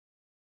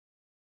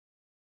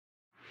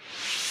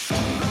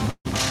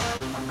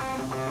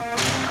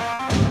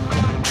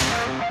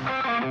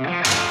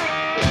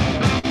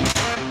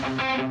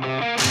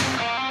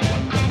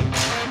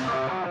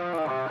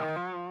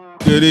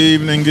Good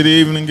evening, good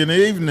evening, good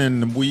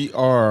evening. We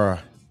are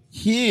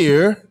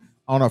here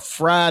on a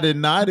Friday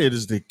night. It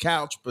is the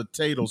Couch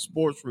Potato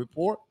Sports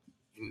Report.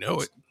 You know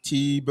it.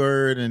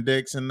 T-Bird and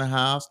Dex in the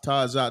house.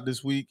 Todd's out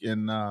this week.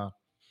 And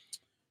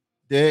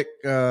Deck,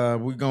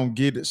 we're going to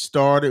get it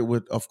started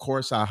with, of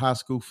course, our high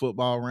school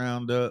football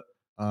roundup.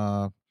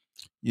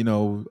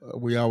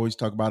 We always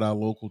talk about our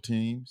local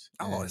teams.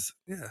 Always,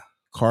 yeah.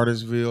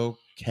 Cartersville,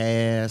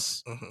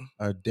 Cass,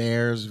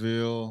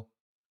 Daresville,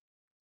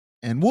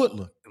 and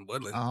Woodland.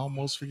 I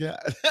almost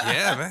forgot.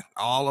 Yeah, man.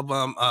 All of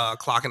them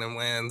clocking in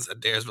wins.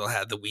 Daresville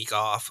had the week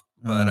off.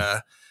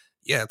 But,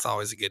 yeah, it's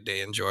always a good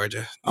day in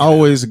Georgia.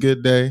 Always a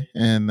good day.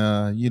 And,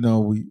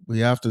 we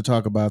have to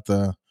talk about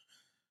the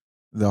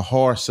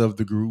horse of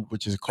the group,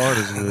 which is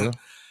Cartersville.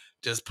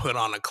 Just put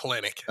on a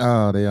clinic.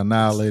 Oh, they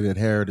annihilated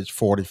Heritage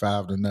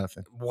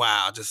 45-0.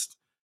 Wow, just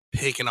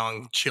picking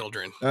on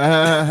children.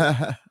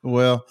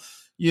 Well,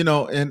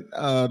 and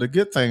the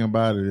good thing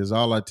about it is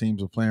all our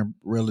teams are playing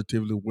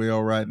relatively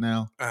well right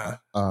now.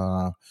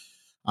 I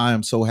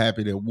am so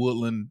happy that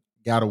Woodland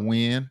got a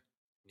win.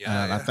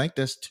 Yeah, I think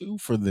that's 2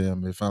 for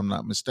them, if I'm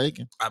not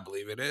mistaken. I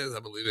believe it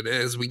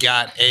is. We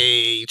got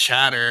a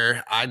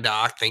chatter.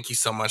 iDoc, thank you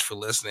so much for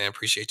listening. I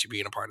appreciate you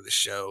being a part of the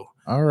show.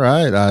 All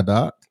right,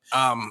 iDoc.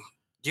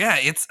 Yeah,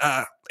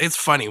 it's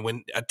funny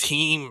when a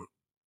team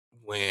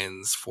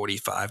wins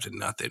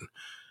 45-0.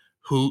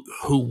 Who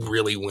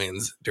really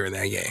wins during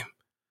that game?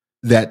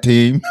 That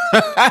team.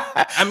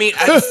 I mean,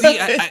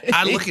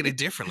 I look at it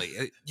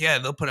differently. Yeah,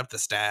 they'll put up the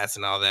stats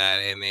and all that,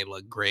 and they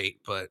look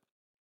great, but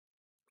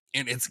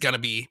it's going to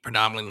be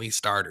predominantly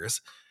starters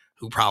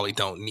who probably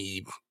don't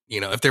need,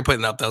 if they're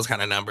putting up those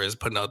kind of numbers,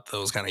 putting up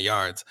those kind of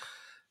yards,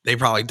 they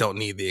probably don't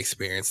need the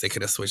experience. They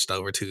could have switched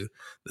over to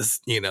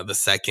this, the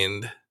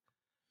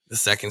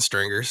second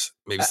stringers,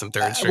 maybe some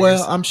third stringers.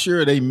 Well, I'm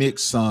sure they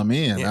mix some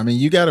in. Yeah. I mean,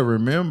 you got to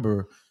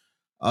remember,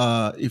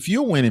 if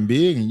you're winning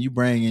big and you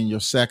bring in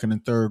your second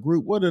and third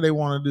group, what do they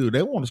want to do?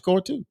 They want to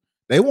score too.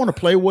 They want to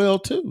play well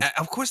too.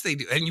 Of course they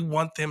do, and you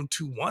want them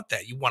to want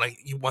that. You want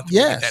them to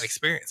get that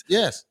experience.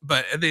 Yes,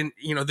 but then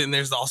then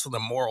there's also the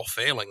moral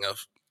failing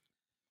of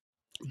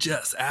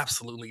just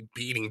absolutely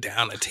beating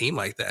down a team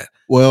like that.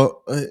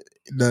 Well,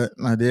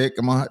 Dick,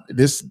 come on.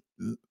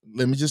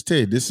 Let me just tell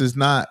you, this is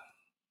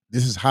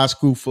high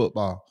school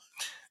football.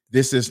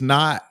 This is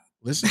not.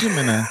 Listen to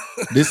me now.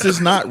 This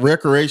is not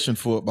recreation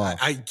football.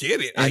 I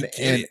get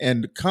it.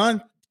 And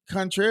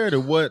contrary to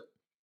what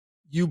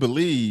you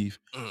believe,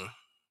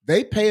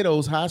 they pay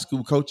those high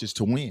school coaches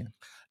to win.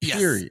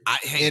 Period.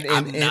 Yes,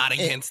 I'm not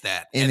against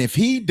that. And if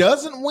he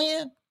doesn't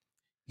win,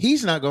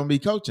 he's not going to be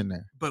coaching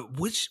there. But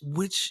which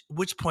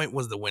point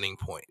was the winning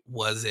point?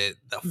 Was it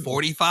the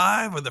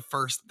 45 or the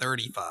first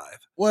 35?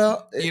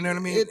 Well, you know what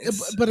I mean.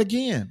 But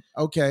again,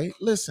 okay,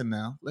 listen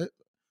now.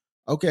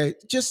 Okay,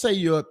 just say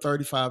you're up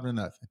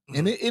 35-0,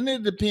 and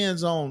it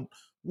depends on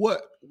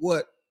what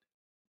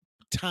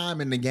time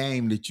in the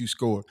game that you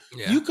scored.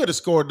 Yeah. You could have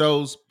scored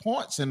those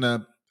points in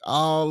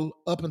all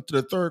up into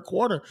the third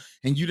quarter,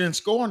 and you didn't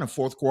score in the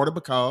fourth quarter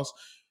because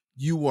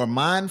you were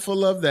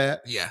mindful of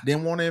that. Yeah,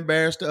 didn't want to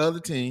embarrass the other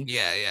team.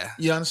 Yeah.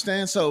 You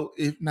understand? So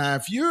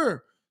if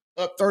you're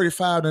up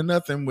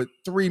 35-0 with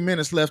 3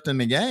 minutes left in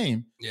the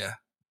game, yeah,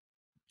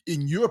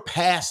 and you're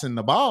passing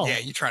the ball, yeah,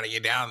 you're trying to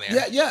get down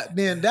there. Yeah.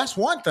 Then that's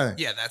one thing.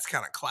 Yeah, that's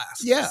kind of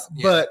class. Yeah,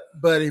 but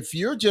if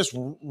you're just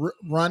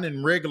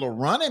running regular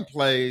running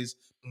plays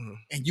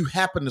and you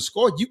happen to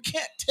score, you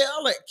can't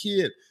tell that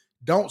kid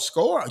don't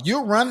score.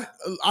 You're running.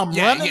 I'm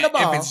running the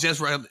ball. If it's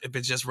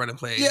just running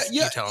plays,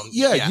 you tell them.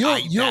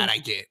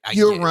 I get.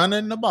 You're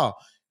running the ball,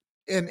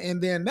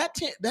 and then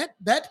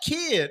that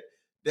kid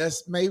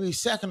that's maybe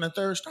second or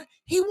third string,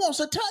 he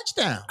wants a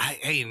touchdown.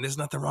 And there's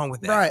nothing wrong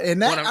with that, right?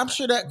 And I'm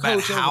sure that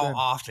coach. But how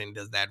often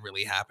does that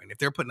really happen? If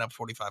they're putting up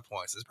 45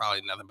 points, it's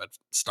probably nothing but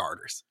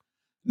starters.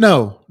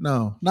 No,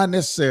 not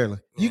necessarily.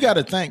 You got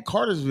to think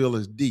Cartersville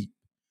is deep.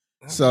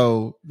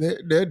 So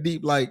they're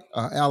deep like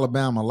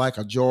Alabama, like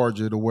a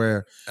Georgia, to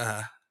where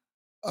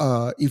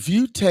if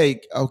you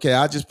take, I'll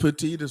just put it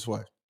to you this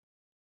way.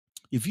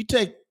 If you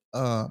take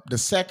the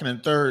second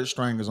and third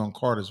stringers on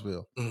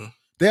Cartersville,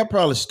 they'll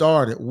probably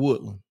start at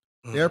Woodland.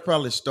 They'll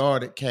probably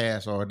start at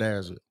Cass or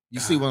Daresville.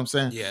 You see what I'm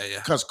saying? Yeah.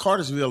 Because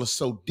Cartersville is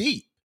so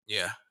deep.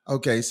 Yeah.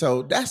 Okay,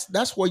 so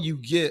that's where you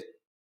get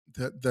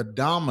the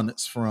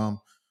dominance from.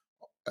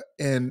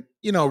 And,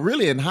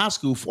 really in high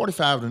school,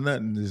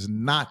 45-0 is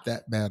not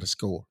that bad a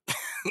score.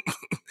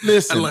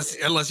 Listen.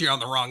 Unless you're on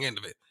the wrong end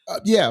of it.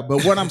 Yeah,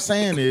 but what I'm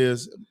saying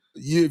is,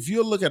 if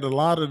you look at a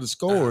lot of the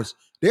scores,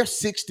 they're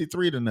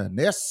 63-0.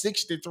 They're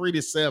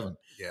 63-7.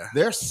 Yeah.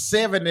 They're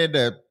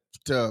 70-8.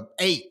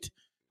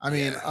 I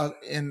mean,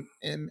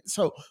 and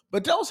so,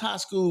 but those high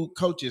school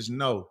coaches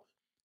know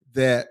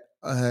that,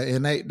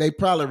 and they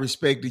probably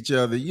respect each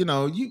other. You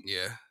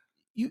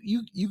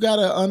got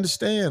to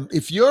understand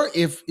if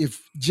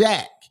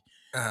Jack,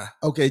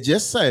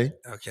 just say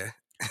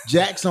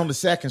Jack's on the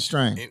second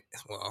string.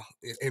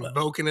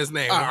 Invoking his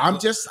name.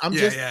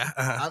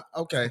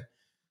 Okay.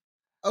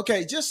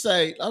 Okay, just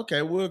say,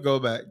 okay, we'll go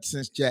back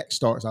since Jack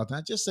starts all the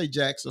time. Just say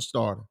Jack's a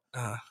starter.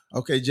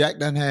 Okay, Jack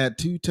done had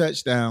 2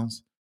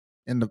 touchdowns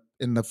in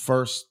the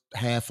first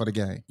half of the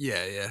game.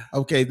 Yeah.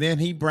 Okay, then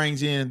he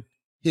brings in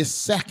his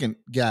second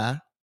guy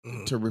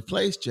to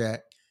replace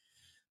Jack.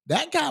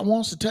 That guy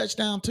wants a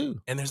touchdown too.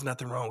 And there's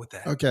nothing wrong with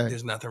that. Okay.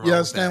 There's nothing wrong You with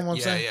understand that. what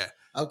I'm saying?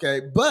 Yeah.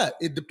 Okay, but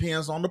it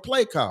depends on the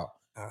play call.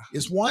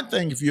 It's one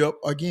thing if you're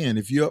up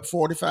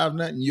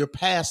 45-0, you're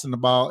passing the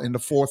ball in the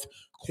fourth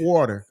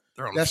quarter.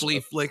 Throwing flea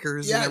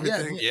flickers and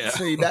everything. Yeah.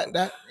 See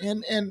that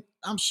and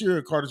I'm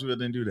sure Cartersville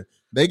didn't do that.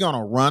 They're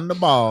gonna run the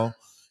ball.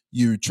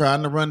 You're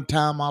trying to run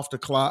time off the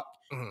clock.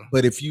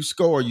 But if you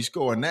score, you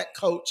score. And that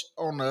coach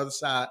on the other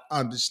side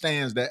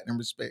understands that and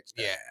respects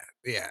that.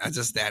 Yeah. I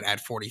just that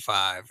at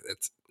 45,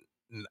 it's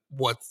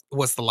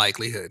what's the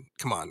likelihood?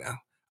 Come on now.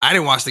 I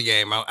didn't watch the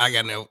game. I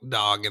got no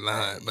dog in the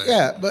hunt.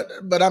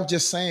 But but I'm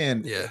just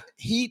saying,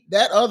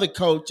 that other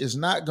coach is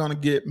not gonna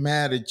get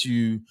mad at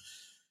you.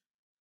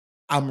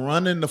 I'm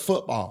running the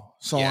football.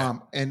 So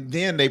and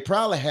then they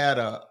probably had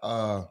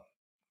the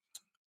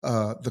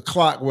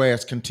clock where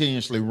it's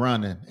continuously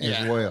running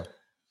as well.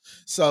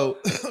 So,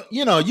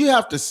 you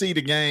have to see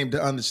the game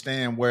to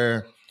understand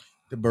where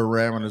the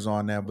parameters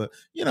on there. But,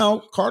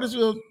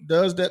 Cartersville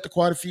does that to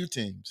quite a few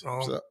teams.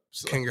 So.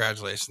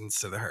 Congratulations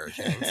to the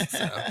Hurricanes.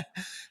 So.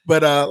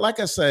 But like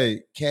I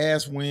say,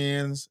 Cass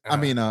wins.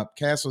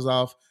 Cass was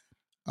off.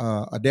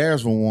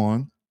 Adairsville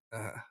won.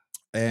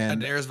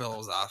 And Adairsville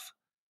was off.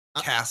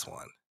 Cass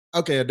won.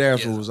 Okay,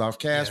 Adairsville was off.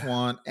 Cass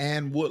won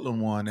and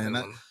Woodland won.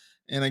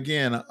 And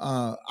again,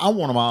 I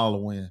want them all to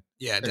win.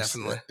 Yeah,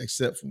 definitely.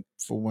 Except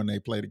for when they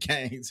play the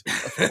Canes,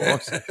 of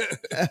course.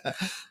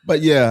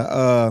 But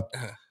yeah,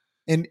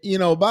 and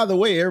by the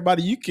way,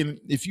 everybody, you can,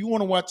 if you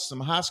want to watch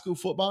some high school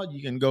football,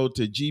 you can go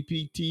to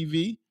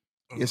GPTV.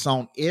 It's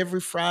on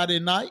every Friday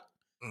night.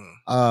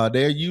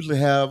 They usually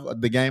have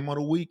the game of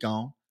the week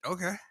on.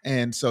 Okay.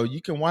 And so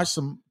you can watch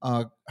some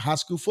high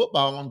school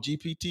football on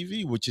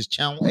GPTV, which is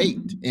Channel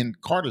 8 in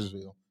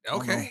Cartersville.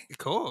 Okay,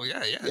 cool.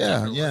 Yeah.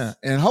 Yeah.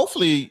 And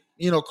hopefully,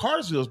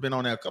 Cartersville's been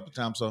on there a couple of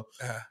times, so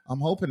I'm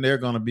hoping they're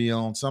going to be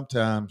on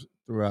sometimes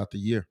throughout the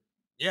year.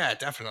 Yeah,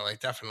 definitely.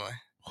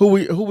 Who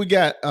we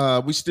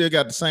got? We still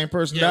got the same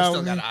person. Yeah, we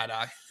still got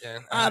IDOC. Yeah,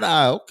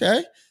 IDOC.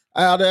 Okay.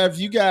 Have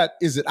you got?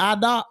 Is it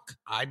IDOC?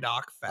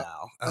 IDOC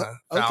Fal. Okay.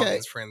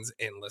 Falcons friends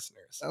and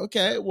listeners.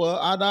 Okay. Well,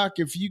 IDOC,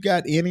 if you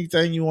got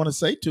anything you want to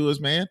say to us,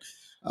 man,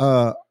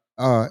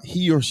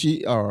 he or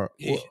she, or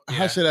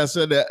how should I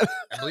say that?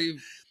 I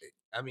believe.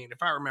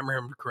 If I remember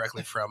him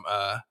correctly from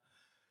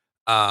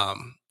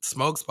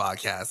Smoke's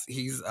podcast,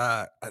 he's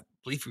I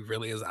believe he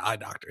really is an eye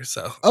doctor.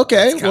 So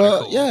okay,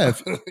 well, cool. yeah.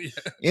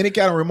 Any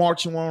kind of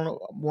remarks you want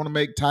to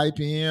make,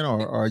 type in,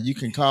 or you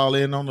can call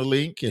in on the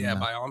link. And,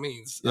 by all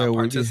means,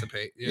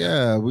 participate.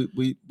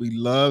 We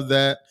love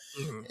that.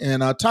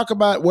 And talk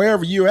about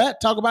wherever you're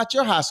at. Talk about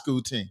your high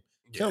school team.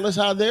 Tell us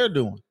how they're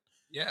doing.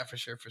 Yeah, for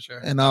sure.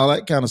 And all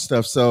that kind of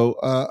stuff. So,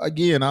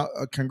 again,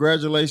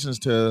 congratulations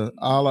to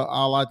all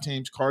our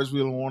teams.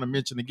 Cartersville, I want to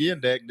mention again,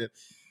 Dak, that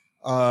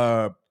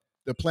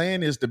the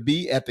plan is to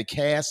be at the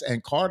Cass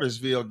and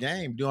Cartersville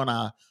game doing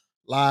our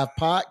live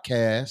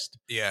podcast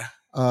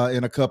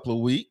in a couple of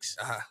weeks.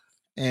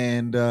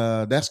 And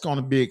that's going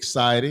to be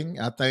exciting.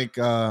 I think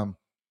Todd.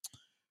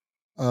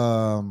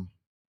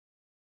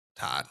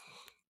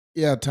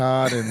 Yeah,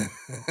 Todd. And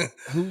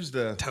who's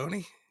the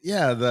Tony?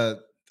 Yeah,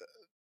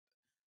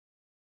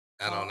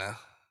 I don't know.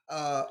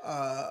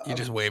 You're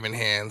just waving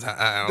hands. The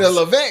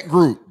Levette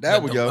group. There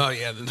we go. Oh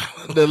yeah,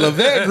 the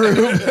Levette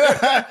group.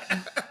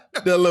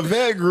 The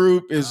Levette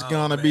group is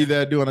gonna be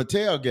there doing a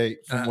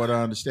tailgate, from what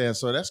I understand.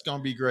 So that's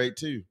gonna be great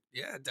too.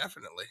 Yeah,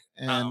 definitely.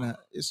 And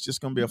it's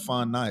just gonna be a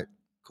fun night.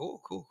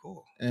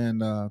 Cool.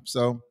 And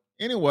so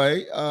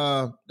anyway,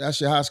 that's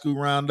your high school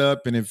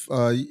roundup. And if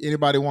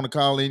anybody want to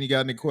call in, you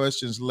got any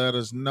questions, let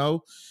us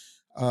know.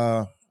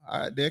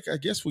 Dick, I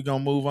guess we're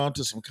gonna move on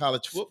to some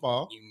college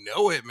football. You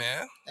know it,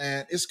 man.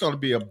 And it's gonna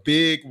be a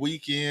big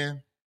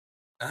weekend.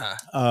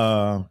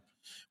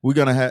 We're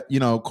gonna have,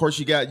 of course,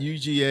 you got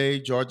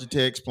UGA, Georgia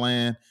Tech's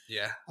playing.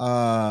 Yeah.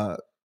 Now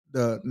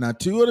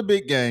 2 of the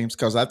big games,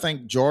 because I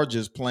think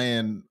Georgia's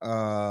playing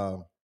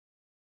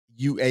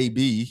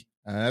UAB.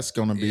 That's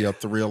gonna be a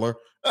thriller.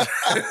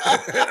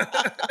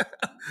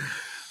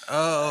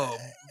 Oh,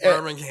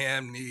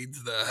 Birmingham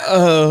needs the.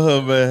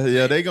 Oh man,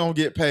 yeah, they gonna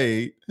get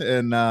paid.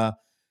 And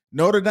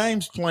Notre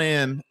Dame's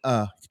playing.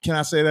 Can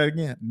I say that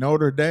again?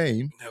 Notre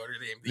Dame.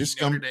 It's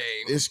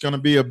gonna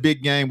be a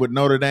big game with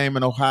Notre Dame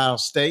and Ohio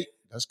State.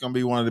 That's gonna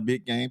be one of the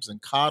big games.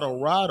 And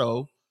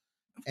Colorado.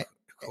 Of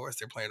course,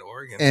 they're playing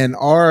Oregon. And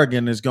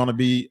Oregon is gonna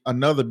be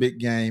another big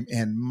game.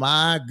 And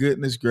my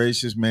goodness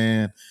gracious,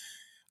 man,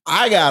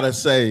 I gotta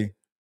say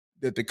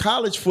that the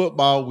college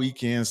football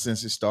weekend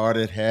since it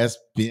started has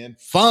been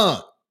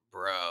fun,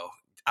 bro.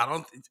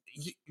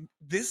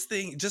 This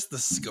thing, just the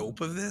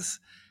scope of this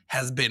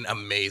has been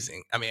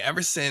amazing.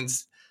 Ever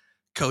since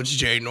Coach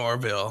Jay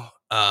Norville,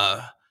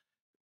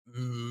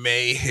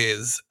 may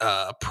his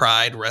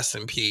pride rest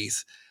in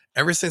peace.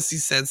 Ever since he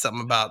said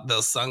something about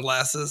those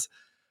sunglasses,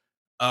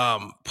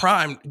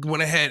 Prime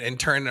went ahead and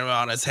turned it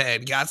on his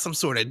head, got some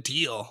sort of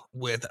deal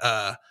with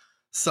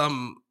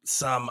some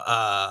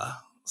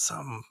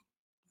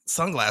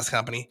sunglass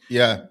company.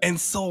 Yeah. And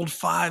sold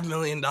 $5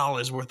 million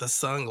worth of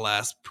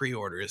sunglass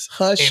pre-orders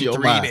Hush in your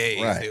 3 mouth.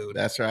 days, Right. dude.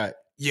 That's right.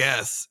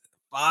 Yes.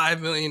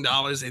 $5 million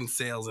in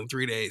sales in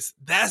 3 days.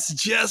 That's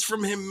just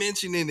from him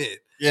mentioning it.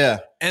 Yeah.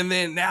 And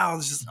then now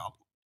it's just,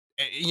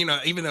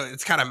 even though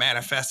it's kind of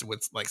manifested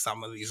with like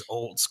some of these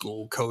old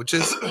school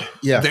coaches,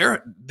 Yeah.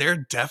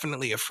 they're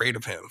definitely afraid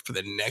of him for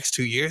the next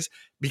 2 years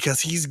because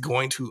he's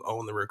going to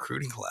own the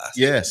recruiting class.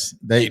 Yes.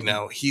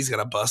 He's going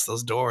to bust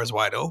those doors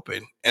wide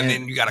open. And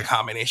then you got a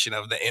combination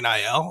of the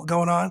NIL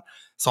going on.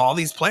 So all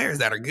these players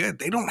that are good,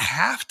 they don't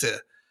have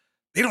to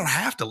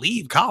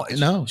leave college.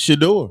 No,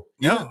 Shador.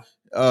 No.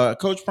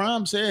 Coach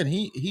Prime said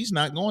he's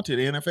not going to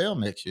the NFL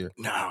next year.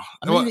 No.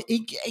 I mean,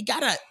 he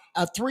got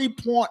a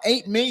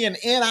 $3.8 million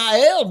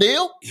NIL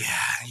deal.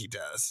 Yeah, he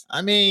does.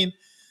 I mean,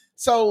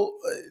 so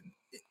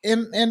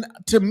and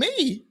to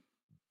me,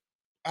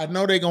 I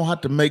know they're gonna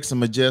have to make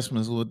some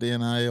adjustments with the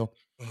NIL,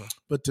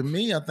 but to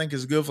me, I think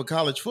it's good for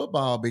college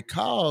football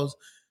because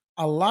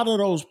a lot of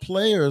those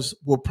players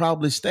will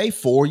probably stay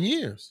 4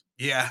 years.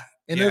 Yeah.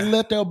 And it'll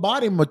let their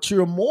body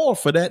mature more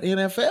for that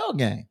NFL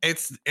game.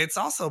 It's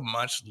also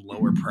much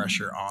lower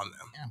pressure on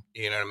them.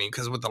 Yeah. You know what I mean?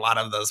 Because with a lot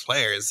of those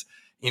players,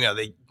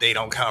 they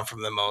don't come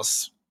from the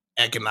most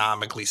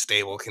economically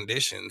stable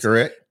conditions.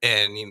 Correct.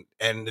 And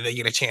they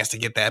get a chance to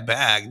get that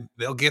bag.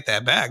 They'll get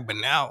that bag, but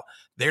now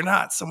they're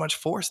not so much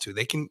forced to.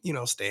 They can,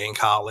 stay in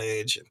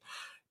college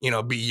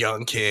and, be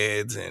young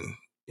kids and,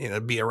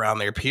 be around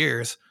their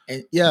peers.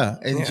 And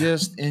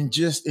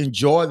just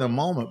enjoy the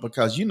moment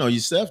because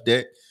yourself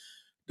that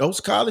those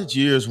college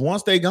years,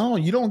 once they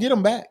gone, you don't get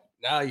them back.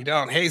 No, you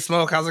don't. Hey,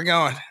 Smoke, how's it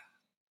going?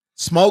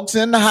 Smoke's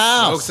in the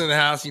house. Smoke's in the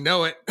house. You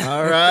know it.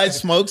 All right.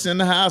 Smoke's in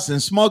the house.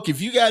 And Smoke, if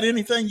you got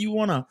anything you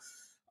want to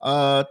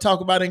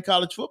talk about in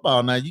college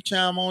football, now you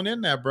chime on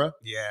in there, bro.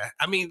 Yeah.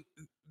 I mean,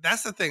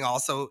 that's the thing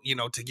also,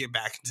 to get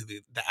back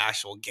into the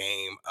actual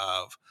game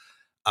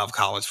of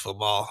college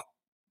football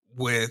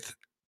with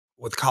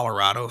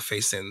Colorado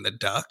facing the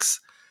Ducks.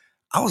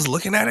 I was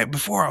looking at it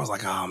before. I was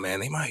like, oh, man,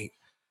 they might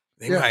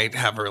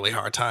have a really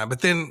hard time.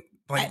 But then,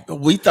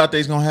 we thought they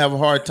was gonna have a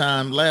hard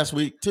time last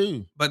week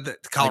too. But the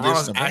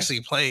Colorado's actually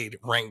played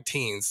ranked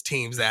teams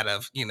that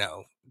have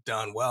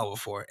done well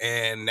before,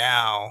 and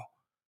now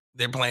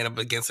they're playing up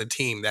against a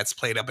team that's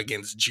played up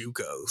against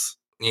JUCOs,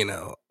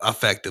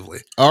 effectively.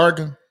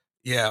 Oregon.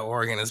 Yeah,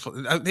 Oregon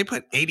they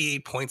put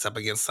 88 points up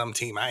against some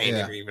team I ain't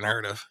never even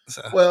heard of.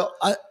 So. Well,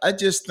 I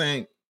just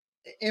think,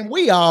 and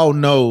we all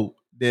know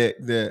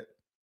that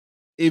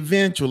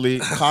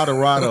eventually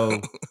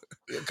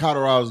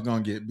Colorado's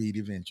going to get beat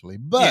eventually.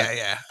 But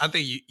yeah, I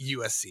think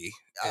USC,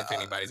 if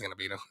anybody's going to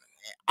beat them.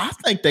 I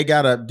think they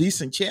got a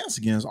decent chance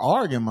against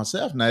Oregon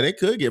myself. Now, they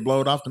could get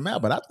blown off the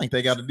map, but I think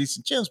they got a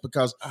decent chance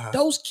because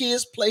those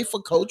kids play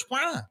for Coach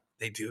Prime.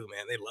 They do,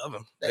 man. They love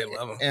him. They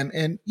love him.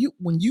 And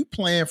when you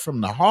playing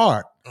from the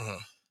heart,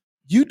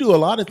 you do a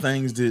lot of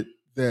things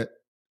that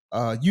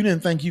you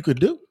didn't think you could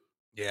do.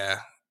 Yeah.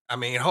 I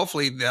mean,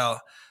 hopefully they'll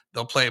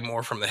play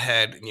more from the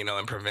head,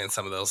 and prevent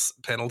some of those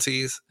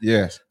penalties.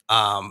 Yes.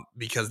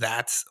 Because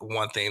that's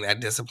one thing that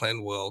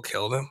discipline will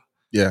kill them.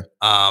 Yeah.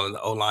 The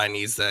O-line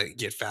needs to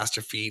get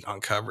faster feet on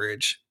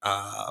coverage.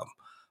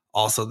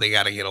 Also, they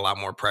got to get a lot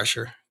more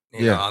pressure,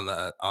 on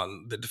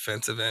the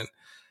defensive end.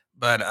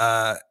 But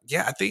I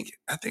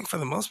think for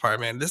the most part,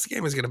 man, this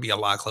game is going to be a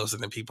lot closer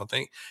than people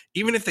think.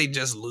 Even if they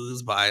just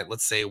lose by,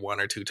 let's say, 1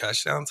 or 2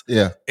 touchdowns,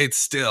 there's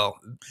still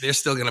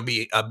going to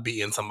be a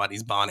bee in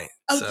somebody's bonnet.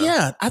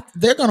 So.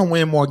 They're going to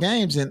win more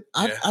games, and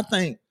I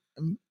think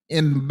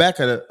in the back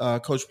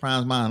of Coach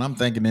Prime's mind, I'm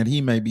thinking that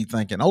he may be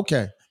thinking,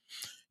 okay,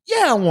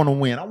 I want to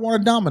win, I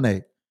want to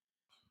dominate,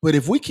 but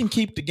if we can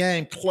keep the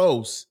game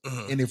close,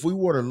 and if we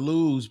were to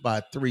lose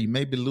by 3,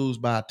 maybe lose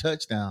by a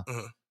touchdown,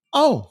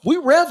 we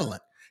reveling.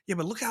 Yeah,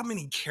 but look how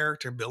many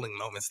character building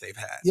moments they've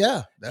had.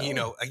 Yeah.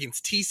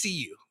 Against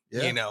TCU.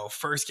 Yeah.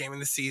 First game of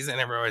the season,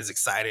 everybody's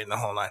excited and the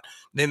whole line.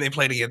 Then they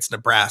played against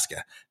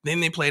Nebraska. Then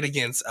they played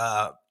against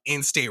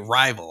in-state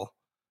rival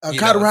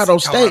Colorado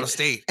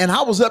State. And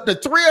I was up to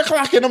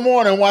 3:00 in the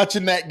morning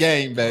watching that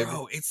game, baby.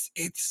 Bro,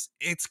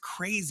 it's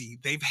crazy.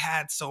 They've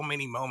had so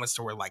many moments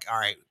to where like, all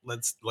right,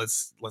 let's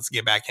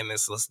get back in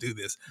this. Let's do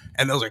this.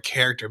 And those are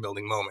character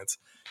building moments.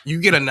 You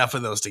get enough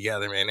of those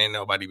together, man. Ain't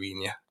nobody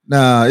beating you.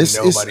 Nah,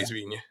 nobody's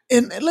beating you.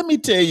 And let me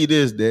tell you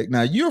this, Dick.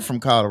 Now you're from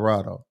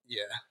Colorado.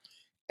 Yeah.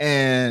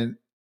 And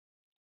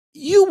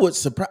you would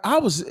surprise. I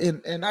was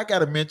and I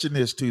gotta mention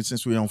this too,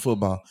 since we're on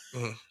football.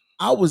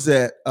 I was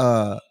at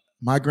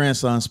my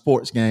grandson's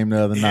sports game the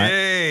other night.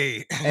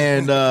 Hey.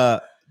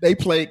 And they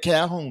played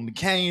Calhoun. The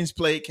Canes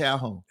played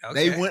Calhoun.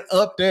 Okay. They went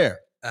up there.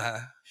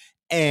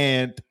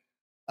 And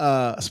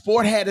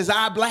Sport had his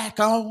eye black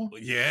on.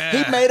 Yeah.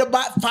 He made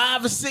about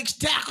 5 or 6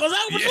 tackles.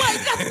 I was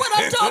like, that's what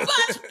I'm talking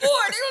about,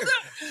 Sport.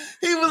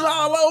 He was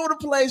all over the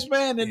place,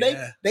 man. And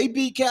they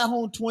beat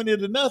Calhoun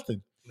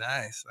 20-0.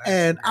 Nice.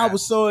 And I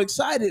was so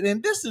excited.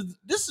 And this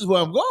is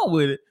where I'm going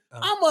with it.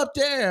 I'm up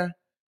there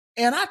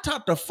and I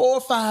talk to 4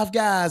 or 5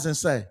 guys and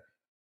say,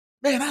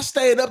 man, I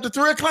stayed up to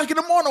 3 o'clock in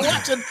the morning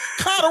watching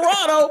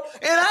Colorado,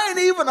 and I ain't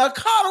even a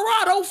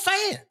Colorado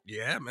fan.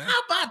 Yeah, man. How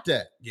about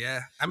that?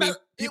 Yeah, I mean,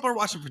 people are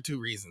watching for 2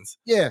 reasons.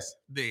 Yes,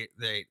 they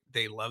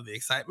love the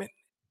excitement,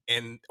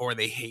 or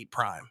they hate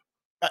Prime.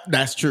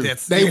 That's true.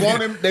 They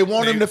want him. They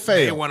want him to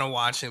fail. They want to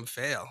watch him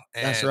fail.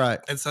 That's right.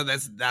 And so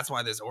that's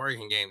why this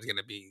Oregon game is going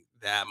to be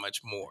that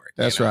much more.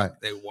 That's right.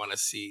 They want to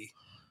see.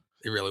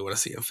 They really want to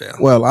see him fail.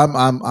 Well,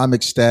 I'm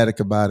ecstatic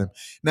about him.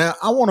 Now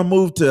I want to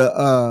move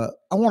to.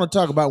 I want to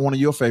talk about one of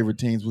your favorite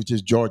teams, which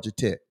is Georgia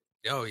Tech.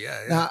 Oh yeah.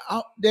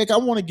 Now, Dick, I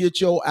want to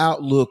get your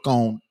outlook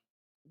on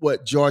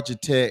what Georgia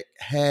Tech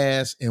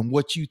has and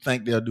what you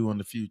think they'll do in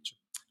the future.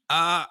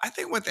 I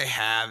think what they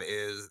have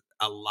is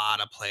a lot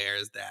of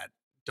players that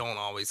don't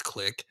always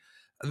click.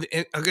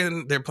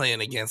 Again, they're playing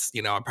against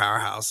a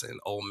powerhouse in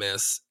Ole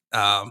Miss,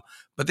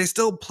 but they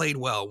still played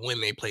well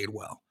when they played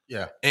well.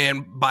 Yeah,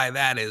 and by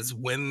that is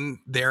when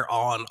they're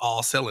on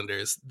all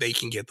cylinders, they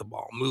can get the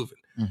ball moving.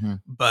 Mm-hmm.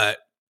 But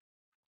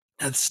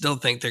I still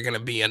think they're going to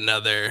be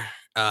another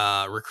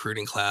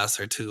recruiting class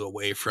or 2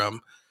 away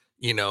from,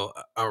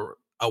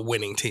 a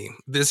winning team.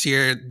 This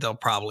year they'll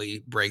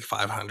probably break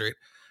 500,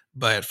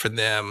 but for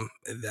them,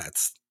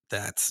 that's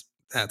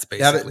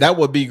basically that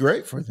would be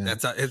great for them.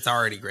 It's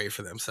already great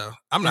for them. So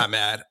I'm not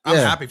mad. I'm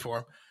happy for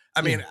them.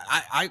 I mean,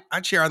 I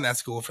cheer on that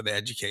school for the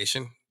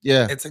education.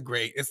 Yeah, it's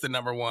the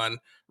number 1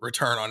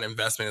 return on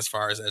investment as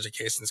far as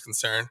education is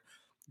concerned.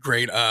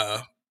 Great,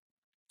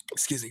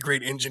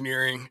 great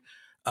engineering,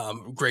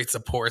 great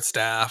support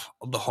staff,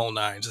 the whole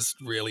 9,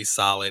 just really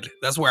solid.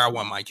 That's where I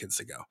want my kids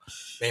to go,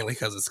 mainly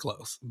because it's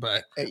close.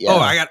 But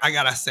I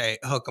gotta say,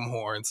 hook 'em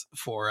horns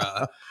for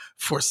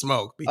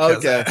Smoke,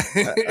 because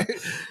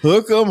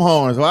hook 'em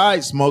horns. All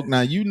right, Smoke.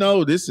 Now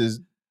this is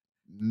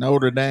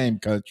Notre Dame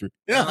country.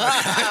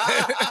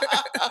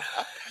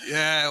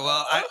 Yeah,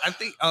 well, I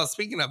think.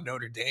 Speaking of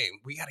Notre Dame,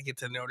 we got to get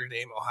to the Notre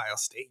Dame Ohio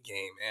State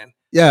game, man.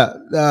 Yeah,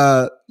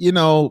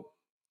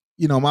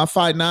 my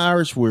Fighting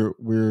Irish. We're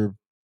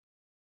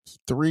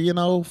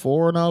 3-0,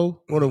 4-0.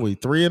 What are we?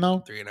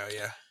 3-0. 3-0,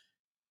 yeah.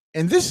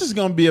 And this is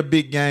going to be a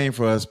big game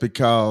for us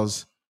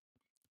because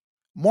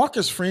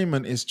Marcus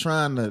Freeman is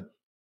trying to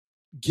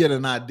get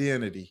an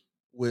identity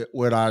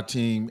with our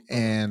team,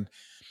 and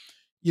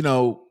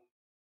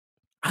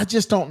I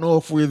just don't know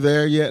if we're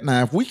there yet.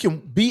 Now, if we can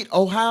beat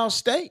Ohio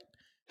State,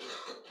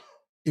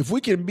 yeah,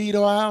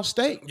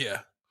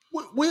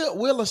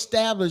 we'll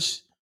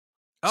establish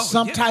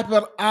some type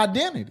of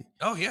identity.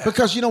 Oh yeah,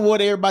 because you know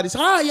what, everybody's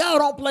y'all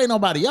don't play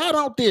nobody, y'all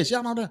don't this,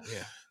 y'all don't that.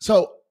 Yeah.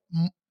 So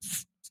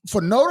for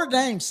Notre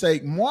Dame's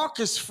sake,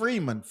 Marcus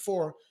Freeman,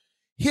 for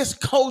his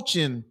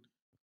coaching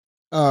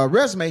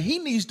resume, he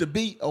needs to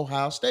beat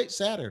Ohio State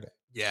Saturday.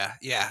 Yeah,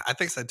 I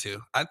think so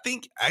too. I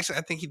think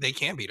they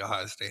can beat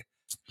Ohio State.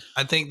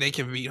 I think they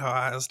can beat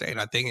Ohio State.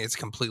 I think it's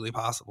completely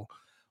possible.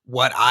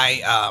 One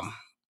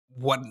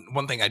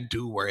thing I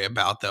do worry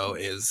about though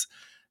is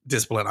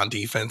discipline on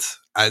defense.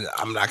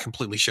 I'm not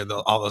completely sure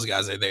all those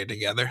guys are there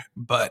together,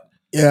 but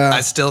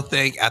I still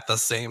think at the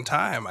same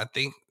time, I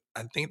think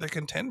they're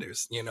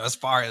contenders. As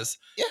far as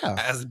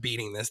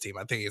beating this team,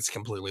 I think it's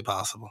completely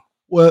possible.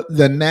 Well,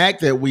 the knack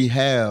that we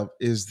have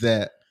is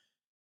that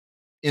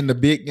in the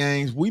big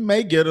games, we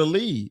may get a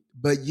lead,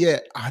 but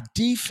yet our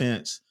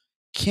defense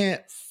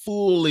can't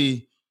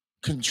fully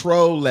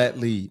control that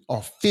lead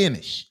or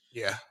finish.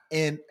 Yeah.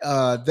 And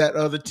that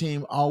other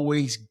team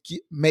always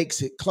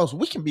makes it close.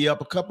 We can be up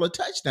a couple of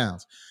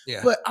touchdowns,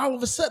 but all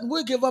of a sudden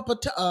we'll give up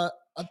a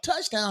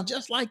touchdown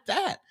just like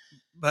that.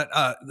 But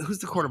who's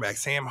the quarterback?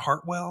 Sam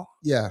Hartwell?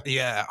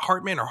 Yeah,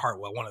 Hartman or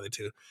Hartwell, one of the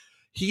two.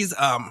 He's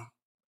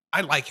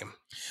I like him.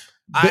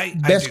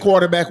 Best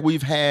quarterback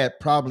we've had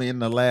probably in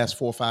the last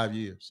 4 or 5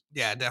 years.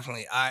 Yeah,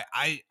 definitely.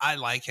 I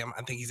like him.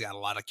 I think he's got a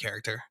lot of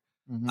character.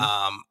 Mm-hmm.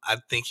 I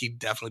think he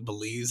definitely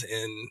believes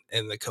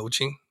in the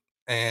coaching,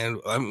 and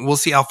we'll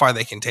see how far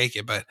they can take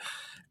it. But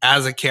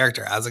as a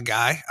character, as a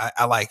guy,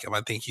 I like him.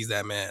 I think he's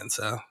that man.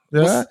 So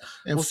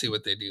we'll see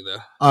what they do, though.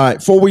 All right,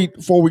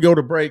 before we go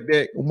to break,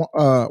 Dick, want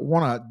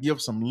to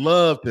give some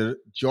love to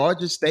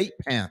Georgia State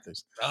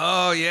Panthers.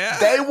 Oh yeah,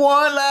 they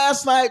won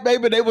last night,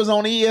 baby. They was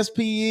on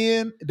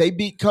ESPN. They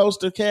beat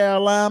Coastal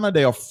Carolina.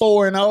 They are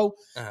 4-0.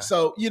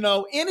 So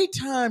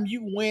anytime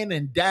you win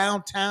in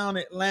downtown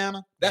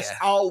Atlanta, that's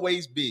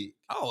always big.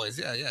 Always,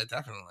 yeah,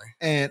 definitely.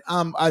 And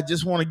I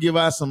just want to give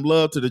out some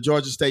love to the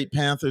Georgia State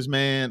Panthers,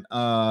 man.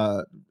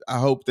 I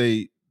hope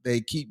they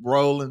keep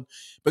rolling,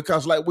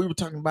 because like we were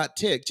talking about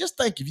Tech, just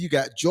think if you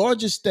got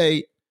Georgia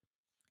State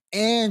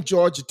and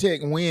Georgia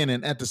Tech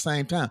winning at the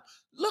same time,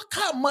 look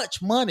how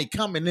much money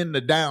coming into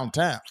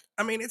downtown.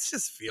 I mean, it's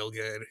just feel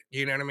good.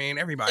 You know what I mean?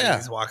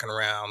 Everybody's walking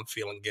around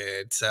feeling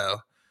good. So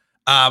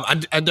I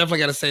definitely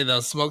got to say, though,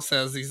 Smoke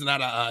says he's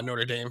not a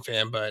Notre Dame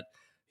fan, but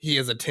he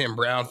is a Tim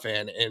Brown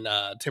fan, and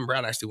Tim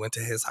Brown actually went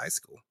to his high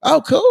school.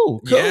 Oh,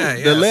 cool. Yeah,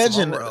 the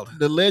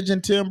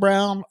legend Tim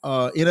Brown,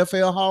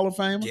 NFL Hall of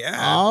Famer. Yeah,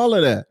 all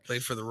of that.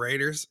 Played for the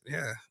Raiders.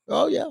 Yeah.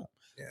 Oh yeah.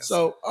 Yes.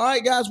 So, all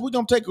right, guys, we're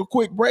going to take a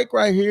quick break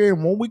right here.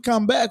 And when we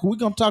come back, we're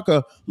going to talk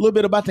a little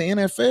bit about the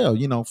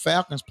NFL.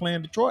 Falcons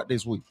playing Detroit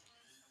this week.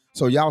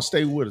 So y'all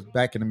stay with us.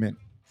 Back in a minute.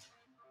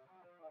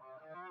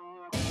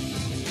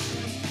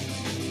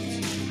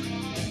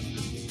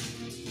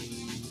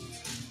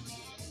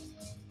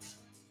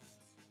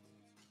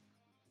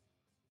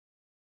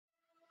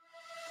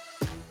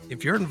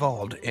 If you're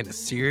involved in a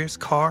serious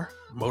car,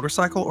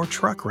 motorcycle, or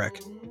truck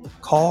wreck,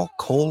 call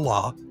Cole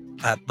Law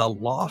at the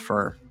law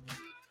firm.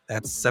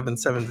 That's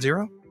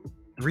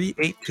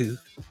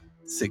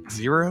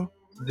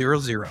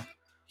 770-382-6000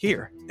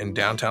 here in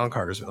downtown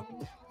Cartersville.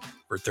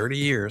 For 30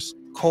 years,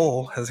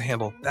 Cole has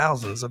handled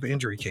thousands of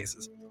injury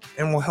cases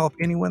and will help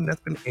anyone that's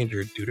been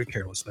injured due to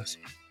carelessness.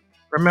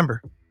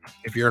 Remember,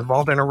 if you're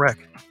involved in a wreck,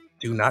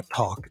 do not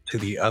talk to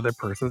the other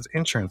person's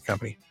insurance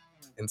company.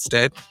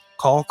 Instead,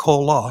 call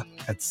Cole Law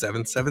at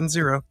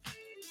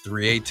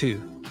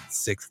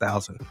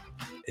 770-382-6000.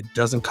 It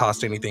doesn't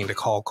cost anything to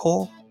call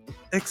Cole,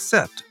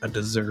 except a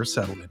deserved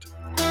settlement.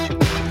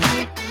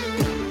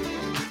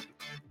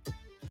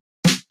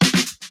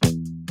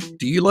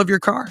 Do you love your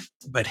car,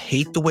 but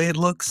hate the way it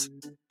looks?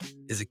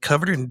 Is it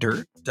covered in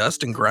dirt,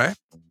 dust, and grime?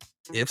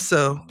 If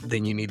so,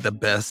 then you need the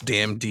best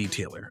damn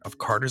detailer of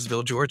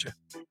Cartersville, Georgia.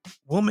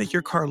 We'll make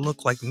your car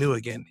look like new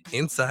again,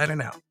 inside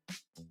and out.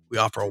 We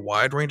offer a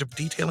wide range of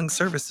detailing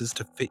services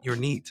to fit your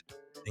needs,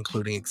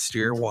 including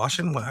exterior wash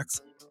and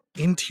wax,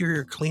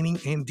 interior cleaning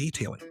and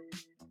detailing,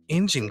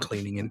 engine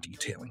cleaning and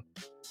detailing,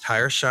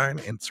 tire shine,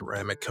 and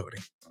ceramic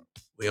coating.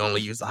 We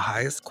only use the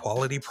highest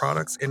quality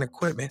products and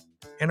equipment,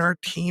 and our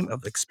team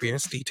of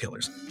experienced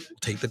detailers will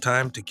take the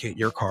time to get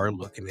your car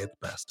looking its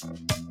best.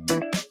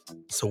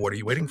 So what are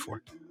you waiting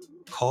for?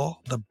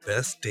 Call the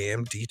best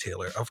damn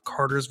detailer of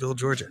Cartersville,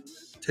 Georgia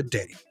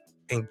today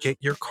and get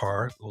your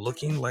car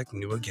looking like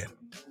new again.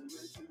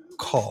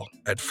 Call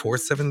at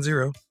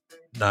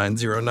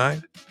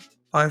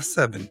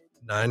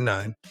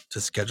 470-909-5799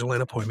 to schedule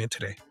an appointment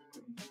today.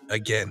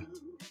 Again,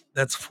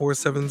 that's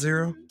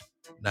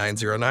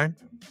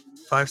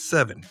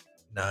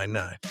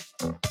 470-909-5799.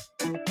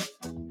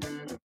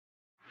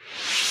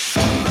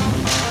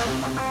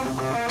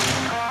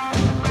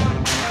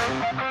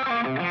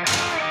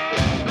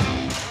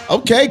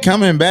 Okay,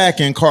 coming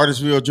back in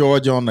Cartersville,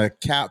 Georgia on the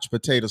Couch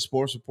Potato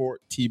Sports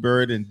Report,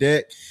 T-Bird and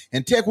Deck.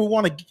 And Deck, we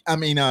want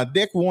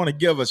to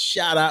give a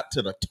shout out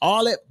to the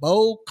Toilet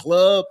Bowl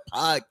Club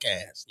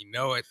podcast. You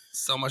know it.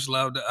 So much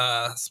love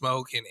to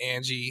Smoke and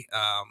Angie,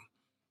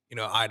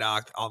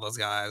 IDOC, all those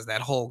guys,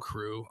 that whole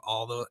crew,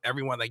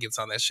 everyone that gets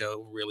on that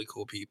show, really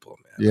cool people,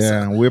 man.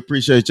 Yeah, and we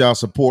appreciate y'all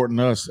supporting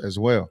us as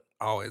well.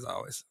 Always,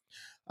 always.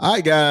 All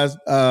right, guys.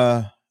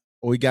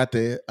 We got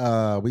the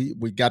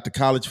we got the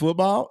college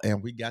football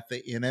and we got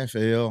the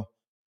NFL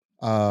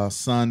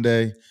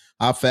Sunday.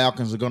 Our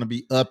Falcons are going to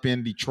be up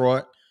in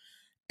Detroit,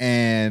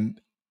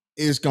 and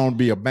it's going to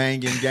be a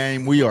banging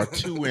game. We are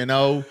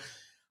 2-0.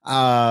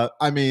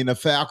 The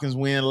Falcons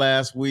win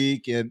last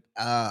week, and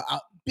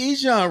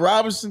Bijan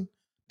Robinson.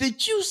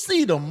 Did you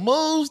see the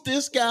moves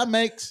this guy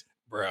makes,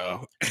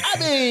 bro? I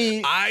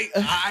mean, I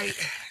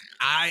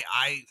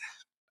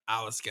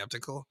was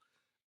skeptical.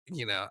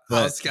 I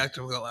was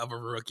skeptical of a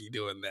rookie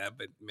doing that,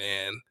 but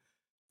man,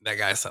 that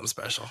guy's something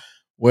special.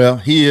 Well,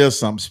 he is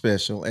something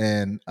special.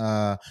 And,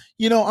 I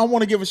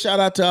want to give a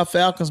shout out to our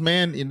Falcons,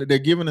 man. They're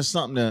giving us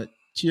something to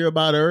cheer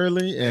about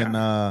early.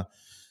 And,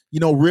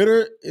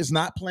 Ritter is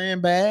not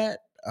playing bad.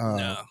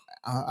 No.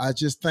 I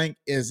just think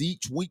as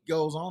each week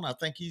goes on, I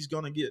think he's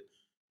going to get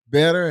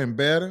better and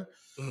better.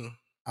 Mm-hmm.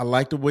 I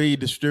like the way he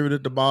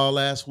distributed the ball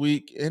last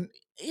week. And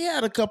he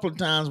had a couple of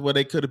times where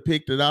they could have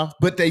picked it off,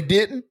 but they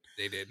didn't.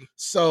 They didn't.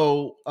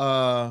 So,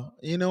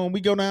 when we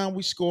go down,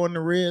 we score in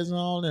the red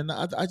zone. And,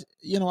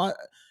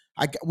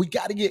 we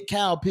got to get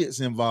Kyle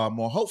Pitts involved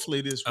more, hopefully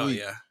this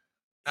week.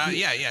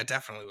 Yeah,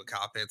 definitely with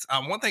Kyle Pitts.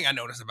 One thing I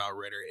noticed about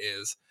Ritter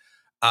is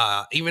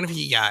even if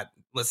he got,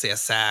 let's say, a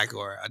sack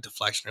or a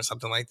deflection or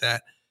something like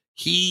that,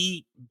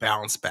 he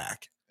bounced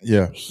back.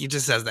 Yeah. He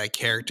just has that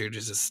character to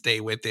just stay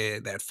with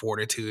it, that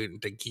fortitude,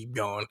 and to keep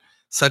going.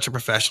 Such a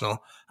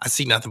professional. I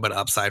see nothing but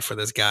upside for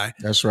this guy.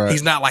 That's right.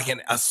 He's not like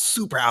a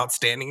super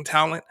outstanding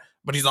talent,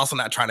 but he's also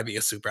not trying to be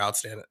a super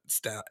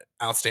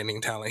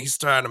outstanding talent. He's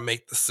trying to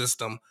make the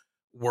system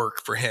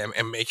work for him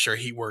and make sure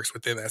he works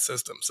within that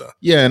system. So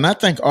yeah, and I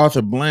think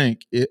Arthur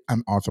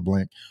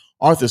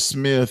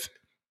Smith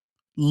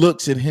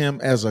looks at him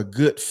as a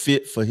good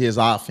fit for his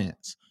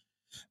offense.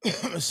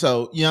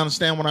 So you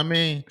understand what I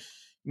mean?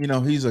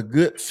 He's a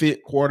good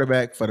fit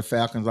quarterback for the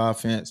Falcons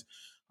offense.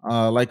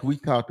 Like we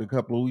talked a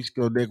couple of weeks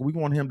ago, Dick, we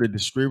want him to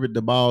distribute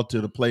the ball to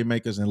the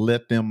playmakers and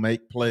let them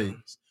make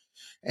plays.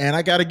 And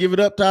I got to give it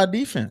up to our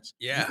defense.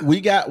 Yeah.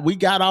 We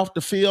got off the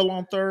field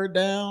on third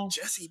down.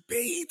 Jesse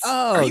Bates.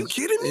 Are you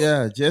kidding me?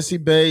 Yeah, Jesse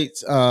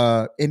Bates.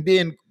 And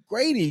then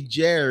Grady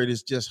Jarrett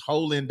is just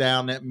holding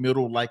down that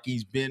middle like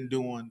he's been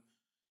doing,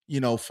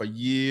 for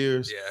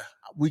years. Yeah.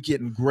 we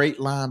getting great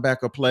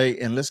linebacker play,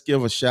 and let's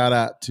give a shout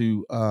out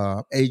to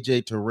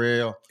AJ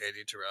Terrell.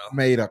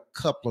 Made a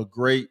couple of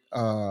great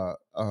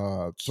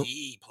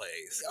key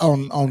plays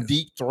on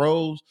deep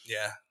throws.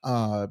 Yeah.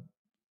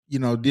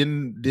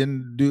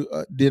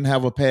 Didn't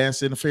have a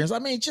pass interference. I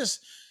mean,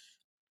 just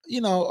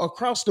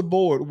across the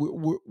board,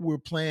 we're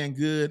playing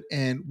good,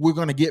 and we're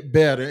going to get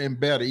better and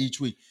better each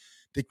week.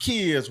 The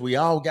key is we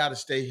all got to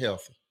stay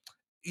healthy.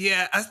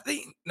 Yeah, I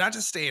think not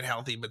just staying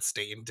healthy, but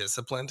staying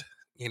disciplined.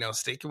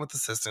 Sticking with the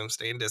system,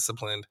 staying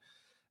disciplined.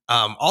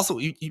 Also,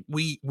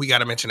 we got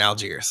to mention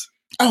Algiers.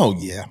 Oh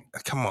yeah,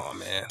 come on,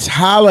 man.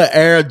 Tyler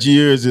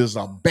Algiers is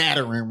a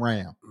battering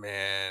ram,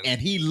 man,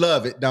 and he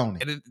love it,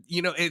 don't he?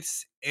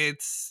 It's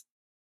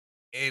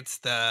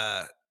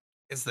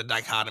the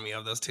dichotomy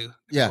of those two. To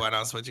Yeah, be quite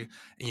honest with you.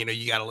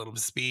 You got a little bit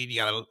of speed, you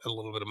got a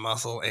little bit of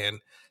muscle, and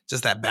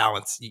just that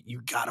balance.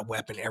 You got a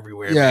weapon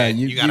everywhere. Yeah, man.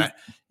 You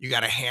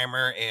got a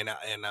hammer and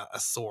a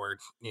sword.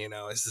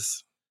 It's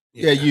just.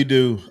 Yeah, you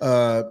do.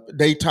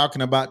 They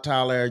talking about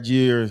Tyler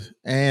Algiers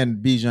and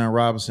Bijan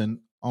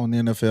Robinson on the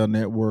NFL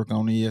Network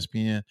on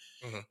ESPN.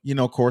 Mm-hmm.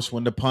 Of course,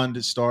 when the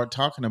pundits start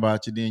talking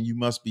about you, then you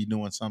must be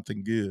doing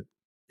something good.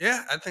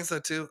 Yeah, I think so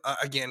too.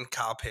 Again,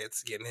 Kyle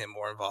Pitts, getting him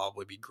more involved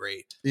would be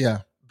great.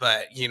 Yeah.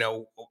 But,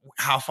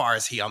 how far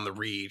is he on the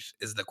read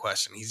is the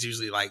question. He's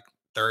usually like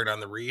third on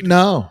the read.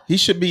 No, he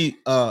should be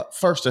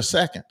first or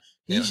second.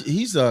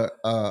 He's a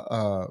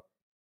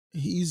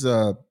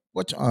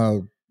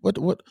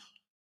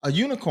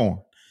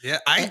unicorn. Yeah,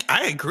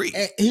 I agree.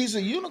 And he's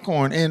a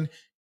unicorn, and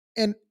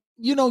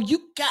you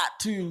got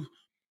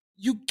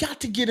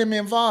to get him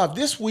involved.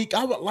 This week,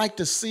 I would like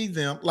to see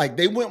them like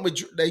they went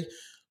with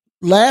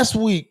last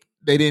week.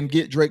 They didn't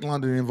get Drake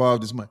London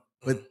involved as much,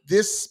 but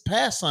this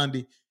past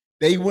Sunday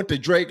they went to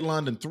Drake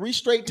London 3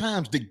 straight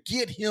times to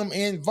get him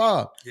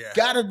involved. Yeah.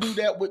 Got to do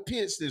that with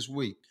Pitts this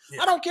week.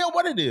 Yeah. I don't care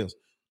what it is.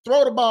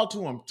 Throw the ball to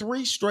him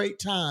 3 straight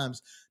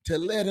times to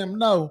let him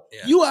know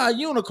you are a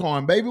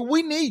unicorn, baby.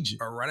 We need you.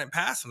 Or run it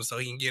past him so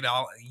he can get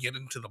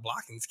into the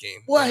blocking scheme.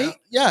 Well,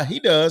 he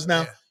does.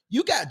 Now,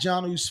 you got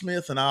Jonnu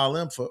Smith and all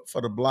them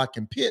for the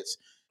blocking. Pitts.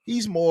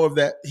 He's more of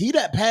that. He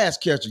that pass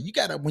catcher. You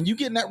got to, when you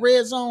get in that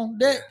red zone,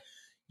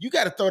 you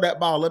got to throw that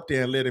ball up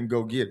there and let him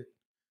go get it.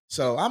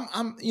 So I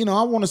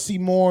want to see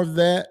more of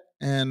that.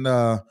 And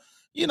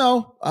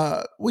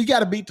we got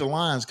to beat the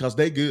Lions because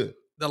they good.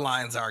 The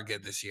Lions are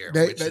good this year.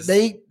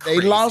 They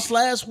lost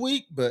last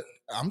week, but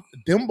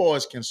them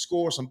boys can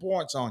score some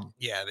points on you.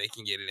 Yeah, they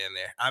can get it in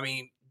there. I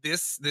mean,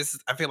 this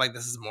I feel like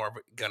this is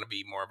going to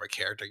be more of a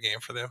character game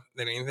for them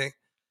than anything.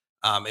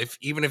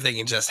 Even if they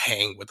can just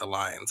hang with the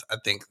Lions, I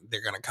think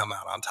they're going to come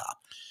out on top.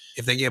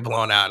 If they get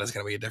blown out, it's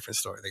going to be a different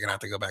story. They're going to have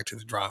to go back to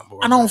the drawing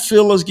board. I don't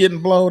feel us getting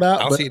blown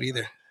out. I don't see it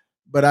either.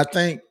 But I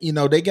think,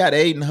 they got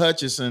Aiden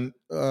Hutchinson,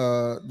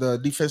 the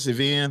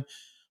defensive end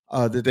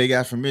that they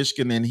got from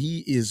Michigan, and he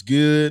is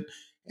good,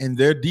 and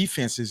their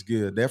defense is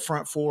good. Their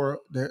front four,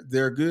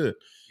 they're good.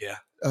 Yeah.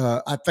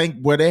 I think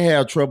where they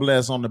have trouble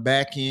is on the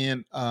back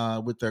end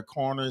with their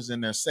corners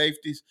and their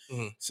safeties.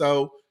 Mm-hmm.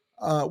 So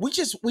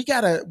we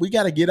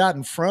gotta get out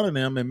in front of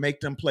them and make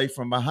them play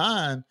from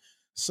behind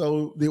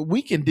so that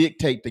we can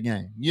dictate the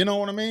game. You know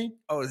what I mean?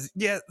 Oh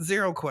yeah,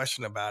 zero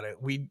question about it.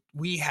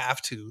 We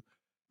have to.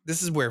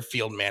 This is where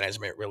field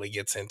management really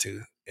gets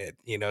into it.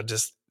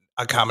 Just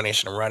a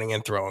combination of running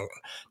and throwing,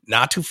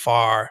 not too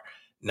far,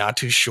 not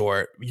too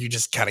short. You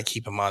just kind of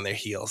keep them on their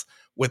heels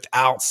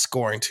without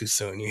scoring too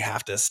soon. You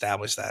have to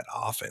establish that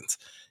offense.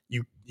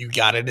 You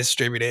got to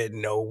distribute it.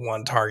 No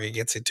one target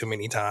gets it too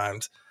many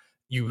times.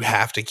 You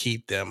have to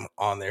keep them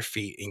on their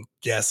feet and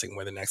guessing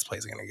where the next play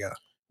is going to go.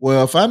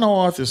 Well, if I know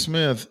Arthur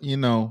Smith,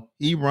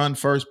 he run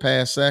first,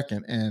 pass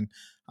second, and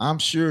I'm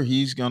sure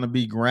he's going to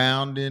be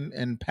grounding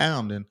and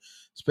pounding,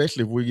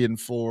 especially if we're getting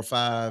 4,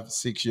 5,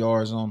 6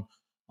 yards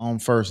on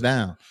first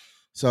down.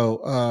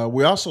 So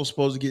we're also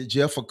supposed to get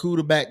Jeff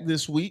Okudah back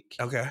this week.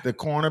 Okay. The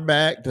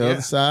cornerback, the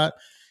other side.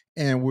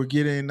 And we're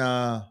getting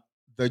the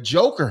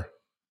Joker.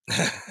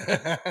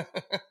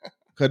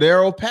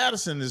 Cordero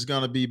Patterson is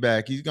going to be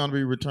back. He's going to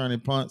be returning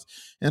punts.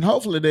 And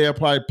hopefully they'll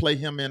probably play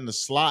him in the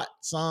slot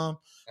some.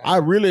 I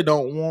really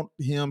don't want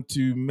him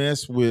to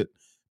mess with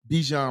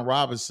Bijan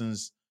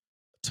Robinson's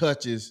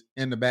touches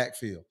in the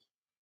backfield.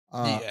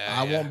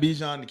 I want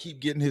Bijan to keep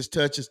getting his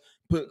touches,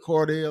 put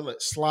Cordell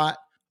at slot,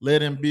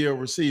 let him be a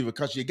receiver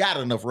because you got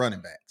enough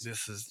running backs.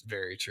 This is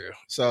very true.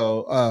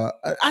 So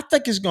I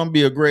think it's going to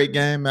be a great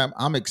game.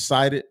 I'm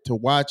excited to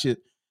watch it.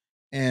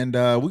 And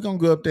we're going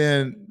to go up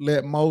there and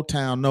let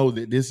Motown know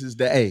that this is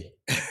the A.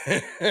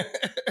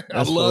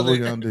 That's what we're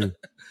going to do.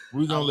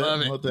 We're going to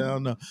let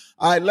Motown know.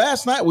 All right,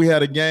 last night we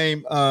had a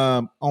game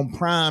on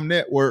Prime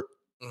Network,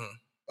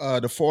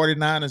 the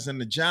 49ers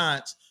and the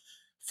Giants.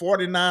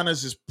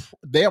 49ers,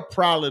 they're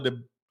probably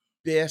the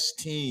best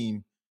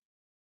team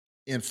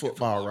in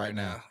football right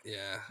now.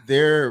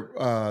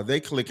 Yeah. They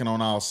clicking on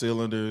all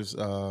cylinders.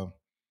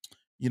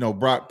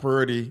 Brock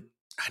Purdy.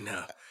 I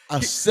know. A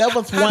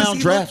 7th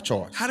round draft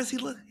choice. How does he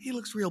look? He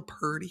looks real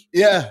purdy.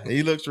 Yeah,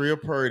 he looks real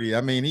purdy.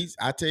 I mean,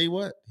 I tell you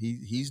what,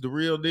 he's the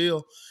real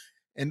deal.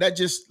 And that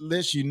just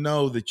lets you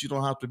know that you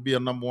don't have to be a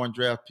number 1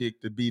 draft pick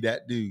to be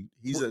that dude.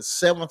 He's a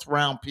 7th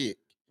round pick.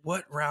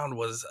 What round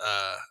was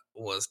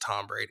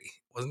Tom Brady?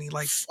 Wasn't he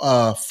like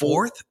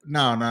 4th?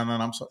 No.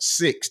 I'm sorry,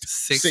 6th.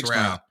 6th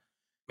round.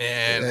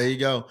 Man, there you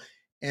go.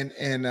 And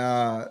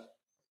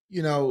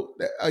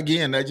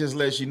again, that just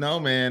lets you know,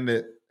 man,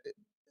 that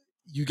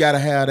you got to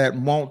have that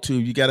want to.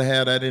 You got to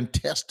have that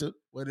intestinal.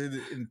 What is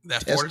it?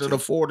 Intestinal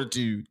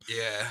fortitude.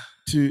 Yeah.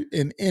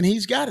 And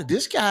he's got it.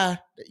 This guy,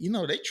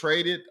 they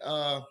traded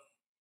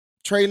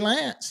Trey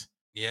Lance.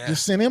 Yeah.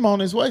 Just sent him on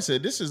his way.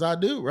 Said, "This is our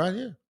dude right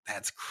here."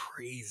 That's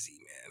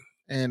crazy,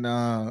 man. And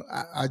I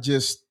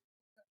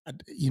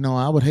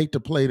would hate to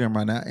play them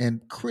right now.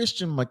 And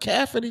Christian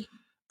McCaffrey.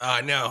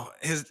 No,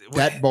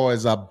 that boy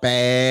is a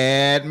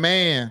bad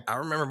man. I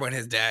remember when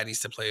his dad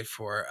used to play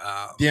for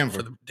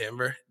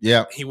Denver.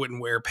 Yeah, he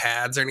wouldn't wear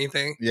pads or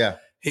anything. Yeah,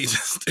 he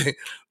just that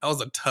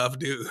was a tough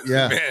dude.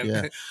 Yeah, man.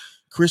 Yeah.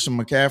 Christian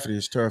McCaffrey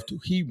is tough too.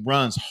 He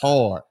runs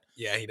hard.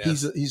 Yeah, he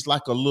does. He's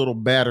like a little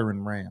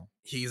battering ram.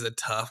 He's a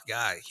tough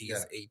guy.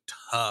 He's a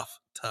tough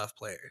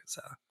player.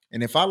 So,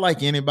 and if I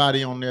like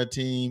anybody on their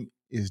team,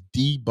 is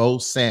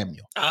Deebo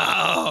Samuel.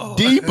 Oh,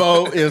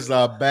 Deebo is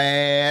a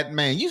bad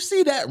man. You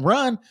see that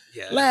run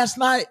last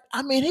night?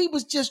 I mean, he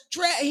was just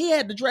he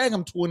had to drag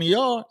him 20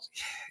 yards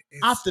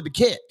after the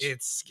catch.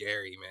 It's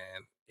scary,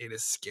 man. It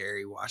is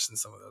scary watching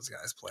some of those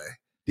guys play.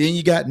 Then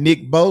you got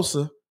Nick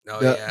Bosa,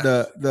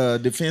 the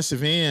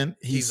defensive end.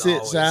 He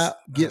sits out,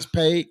 gets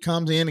paid,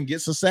 comes in, and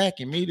gets a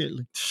sack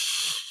immediately.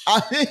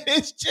 I mean,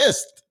 it's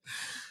just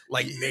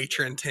like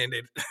nature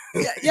intended.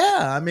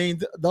 Yeah. I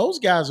mean, those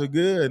guys are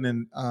good.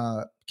 And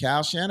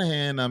Kyle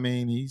Shanahan, I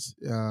mean, he's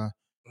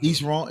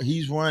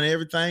run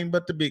everything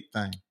but the big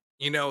thing.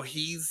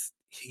 He's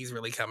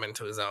really come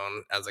into his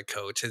own as a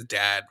coach. His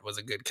dad was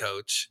a good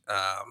coach.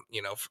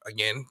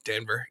 Again,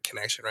 Denver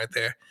connection right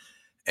there.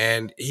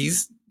 And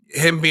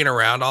him being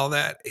around all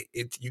that,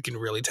 you can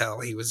really tell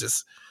he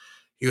was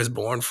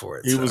born for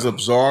it. He was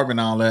absorbing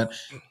all that.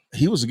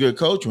 He was a good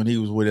coach when he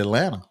was with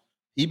Atlanta.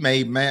 He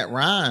made Matt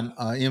Ryan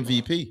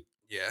MVP.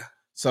 Yeah.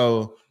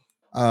 So,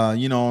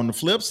 on the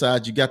flip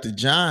side, you got the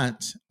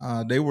Giants.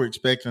 They were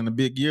expecting a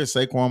big year.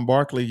 Saquon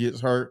Barkley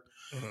gets hurt,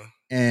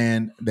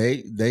 and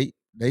they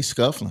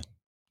scuffling.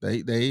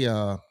 They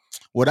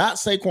without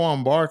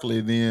Saquon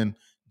Barkley, then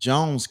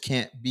Jones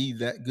can't be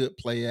that good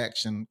play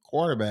action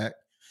quarterback,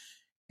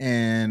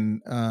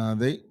 and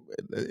it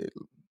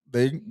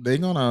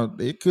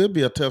could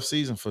be a tough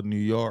season for New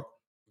York.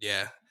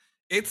 Yeah,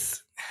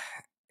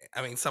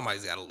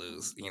 somebody's got to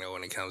lose,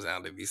 when it comes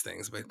down to these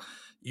things, but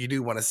you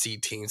do want to see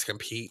teams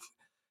compete.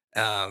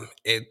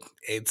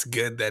 It's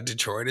good that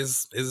Detroit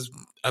is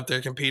up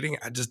there competing.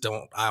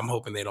 I'm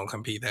hoping they don't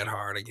compete that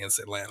hard against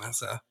Atlanta.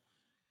 So,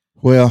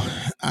 well,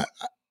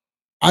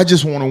 I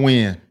just want to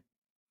win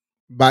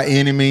by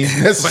any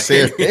means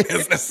necessary.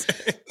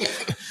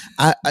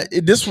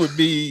 This would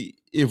be,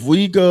 if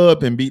we go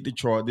up and beat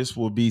Detroit, this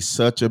will be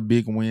such a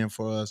big win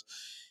for us.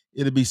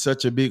 It'll be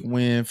such a big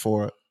win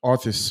for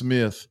Arthur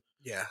Smith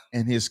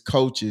and his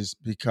coaches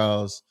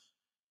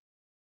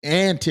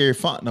and Terry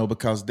Fontenot,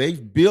 because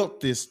they've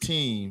built this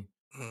team.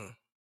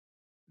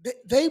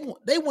 They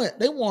went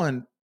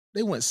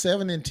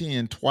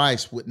 7-10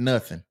 twice with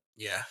nothing.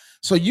 Yeah.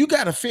 So you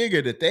got to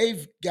figure that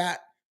they've got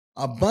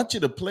a bunch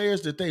of the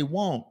players that they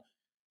want,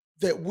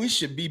 that we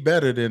should be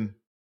better than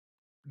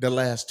the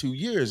last 2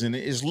 years, and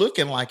it's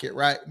looking like it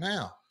right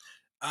now.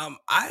 All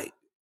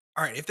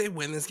right, if they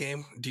win this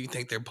game, do you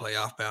think they're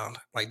playoff bound?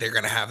 Like they're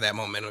going to have that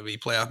momentum to be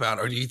playoff bound,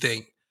 or do you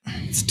think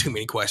it's too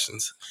many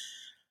questions?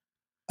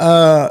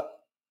 I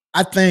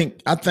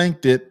think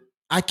that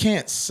I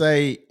can't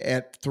say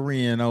at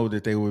 3-0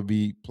 that they would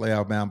be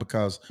playoff bound,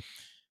 because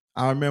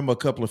I remember a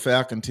couple of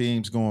Falcon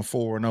teams going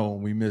 4-0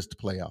 and we missed the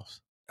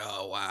playoffs.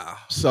 Oh wow!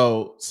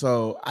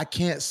 So I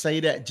can't say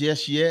that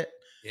just yet.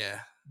 Yeah.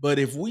 But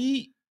if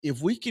we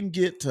can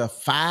get to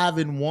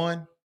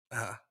 5-1,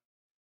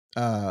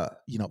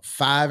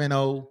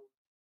 5-0,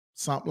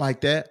 something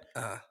like that,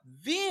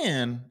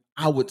 then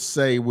I would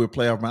say we're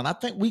playoff bound. I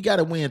think we got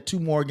to win 2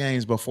 more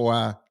games before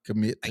I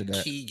commit to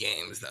that. Key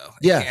games, though.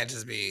 Yeah. It can't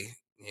just be.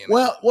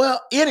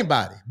 Well,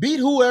 anybody. Beat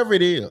whoever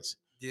it is.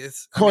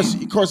 Yes. Of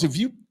course, if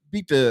you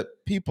beat the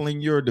people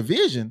in your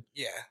division,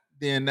 yeah,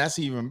 then that's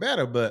even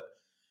better. But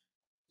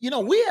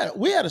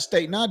we had a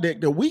stake in our deck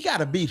that we got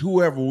to beat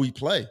whoever we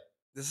play.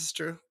 This is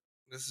true.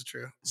 But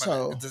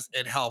so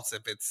it helps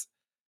if it's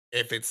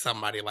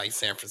somebody like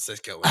San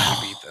Francisco when you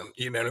beat them.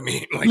 You know what I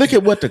mean? Like, look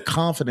at what the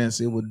confidence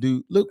it would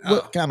do. Look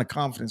what kind of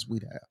confidence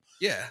we'd have.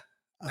 Yeah.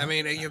 I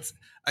mean,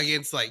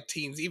 against like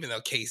teams, even though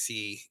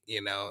KC,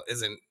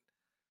 isn't.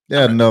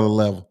 They're another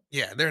level.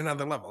 Yeah, they're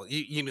another level.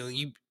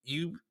 You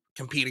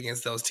compete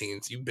against those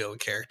teams, you build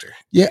character.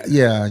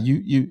 Yeah.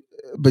 You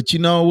but you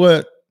know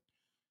what?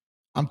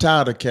 I'm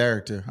tired of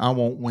character. I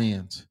want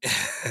wins.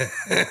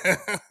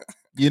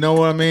 You know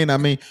what I mean? I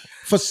mean,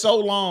 for so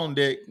long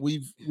that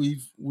we've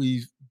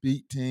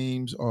beat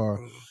teams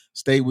or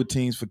stayed with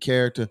teams for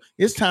character.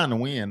 It's time to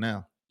win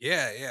now.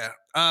 Yeah.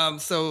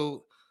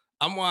 So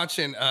I'm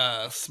watching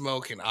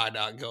Smoke and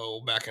IDOT go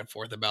back and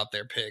forth about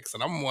their picks,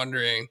 and I'm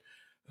wondering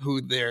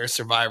who their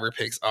survivor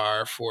picks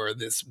are for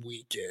this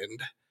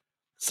weekend.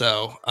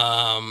 So,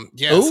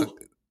 so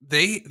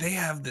they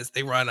have this.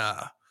 They run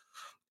a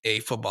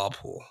football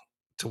pool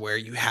to where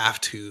you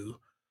have to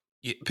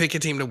pick a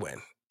team to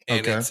win,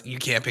 and you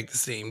can't pick the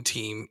same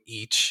team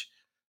each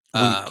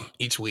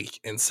week,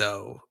 and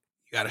so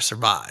you got to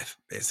survive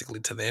basically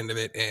to the end of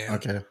it.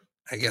 And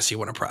I guess you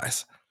win a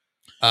prize.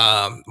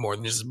 More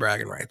than just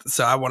bragging rights.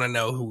 So I want to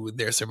know who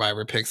their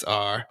survivor picks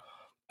are.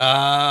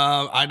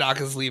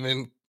 IDOC is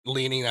leaning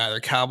either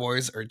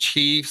Cowboys or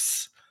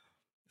Chiefs.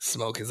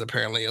 Smoke is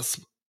apparently a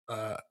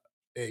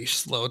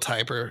slow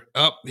typer.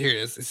 Oh, here it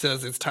is. It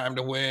says it's time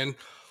to win.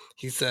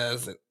 He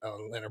says,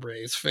 Atlanta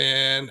Braves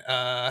fan.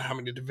 How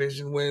many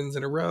division wins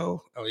in a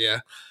row? Oh yeah,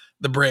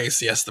 the Braves.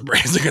 Yes, the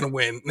Braves are gonna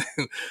win.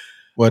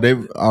 Well,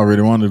 they've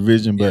already won the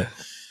division, but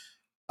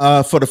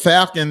for the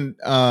Falcon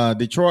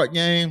Detroit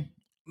game,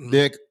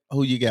 Dick,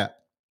 who you got?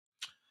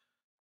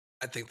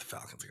 I think the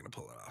Falcons are going to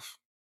pull it off.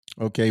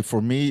 Okay,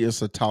 for me,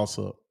 it's a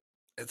toss-up.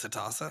 It's a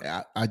toss-up?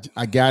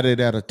 I got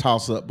it at a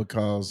toss-up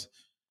because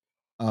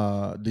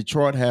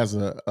Detroit has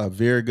a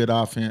very good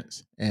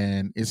offense,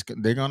 and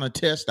they're going to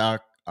test our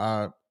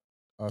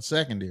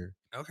secondary.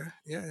 Okay,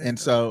 yeah. And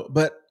so,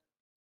 but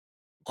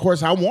of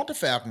course, I want the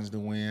Falcons to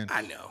win.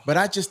 I know. But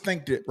I just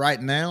think that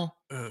right now,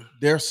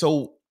 they're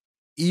so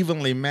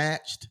evenly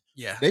matched.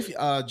 Yeah.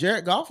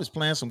 Jared Goff is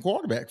playing some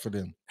quarterback for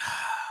them.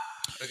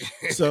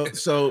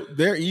 So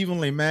they're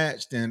evenly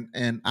matched,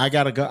 and I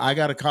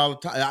gotta call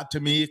it. To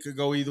me, it could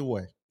go either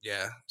way.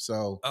 Yeah.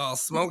 So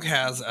Smoke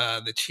has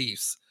the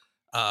Chiefs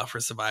for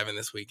surviving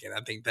this weekend.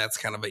 I think that's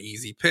kind of an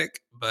easy pick,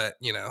 but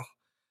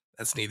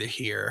that's neither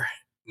here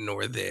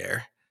nor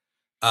there.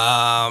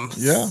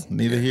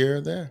 Neither here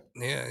or there.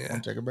 Yeah.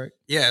 Want to take a break?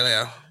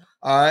 Yeah.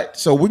 All right,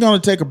 so we're gonna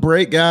take a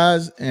break,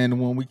 guys, and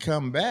when we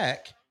come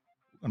back,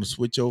 we're gonna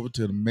switch over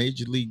to the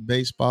Major League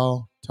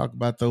Baseball. Talk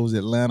about those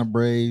Atlanta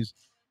Braves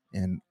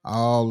and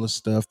all the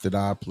stuff that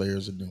our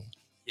players are doing.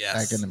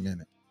 Yes. Back in a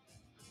minute.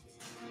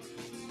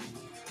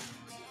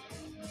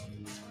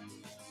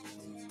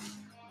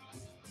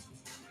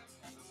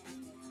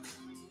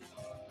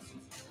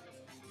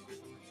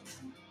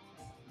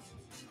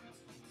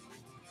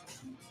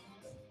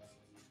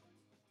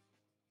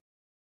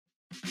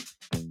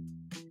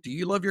 Do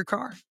you love your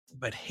car,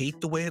 but hate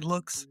the way it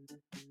looks?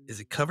 Is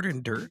it covered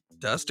in dirt,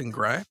 dust, and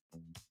grime?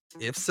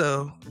 If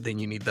so, then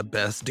you need the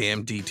best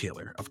damn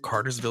detailer of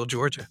Cartersville,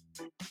 Georgia.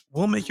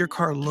 We'll make your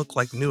car look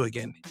like new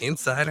again,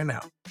 inside and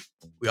out.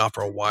 We offer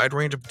a wide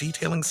range of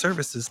detailing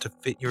services to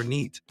fit your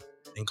needs,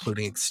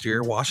 including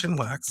exterior wash and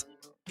wax,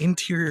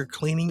 interior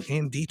cleaning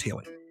and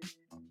detailing,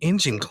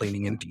 engine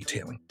cleaning and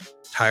detailing,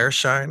 tire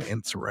shine,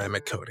 and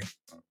ceramic coating.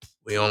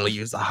 We only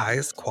use the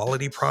highest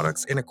quality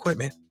products and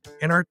equipment,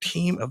 and our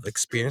team of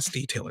experienced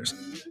detailers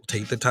will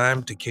take the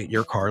time to get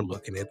your car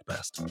looking its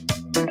best.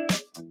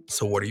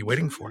 So what are you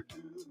waiting for?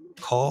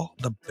 Call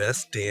the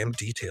best damn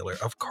detailer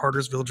of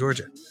Cartersville,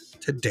 Georgia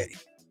today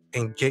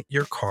and get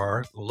your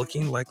car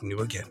looking like new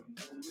again.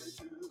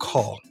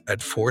 Call at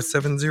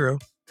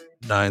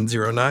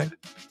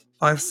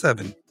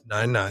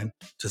 470-909-5799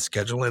 to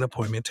schedule an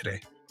appointment today.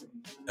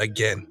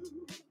 Again,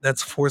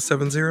 that's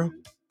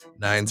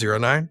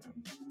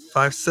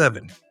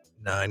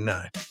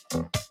 470-909-5799.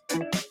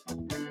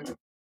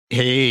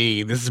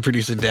 Hey, this is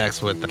producer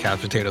Dex with the Couch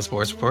Potato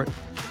Sports Report.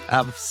 I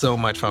have so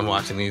much fun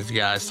watching these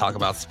guys talk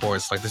about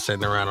sports like they're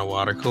sitting around a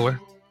water cooler.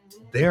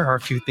 There are a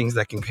few things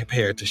that can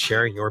compare to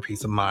sharing your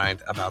peace of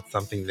mind about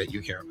something that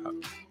you care about.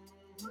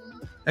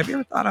 Have you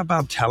ever thought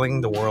about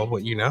telling the world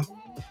what you know?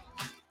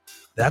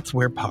 That's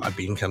where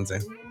Podbean comes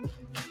in.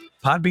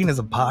 Podbean is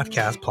a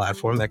podcast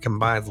platform that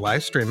combines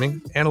live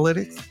streaming,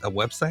 analytics, a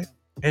website,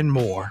 and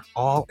more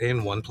all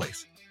in one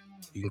place.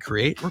 You can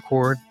create,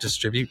 record,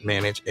 distribute,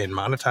 manage, and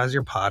monetize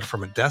your pod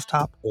from a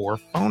desktop or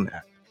phone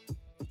app.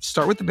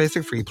 Start with the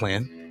basic free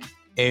plan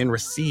and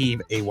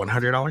receive a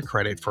 $100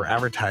 credit for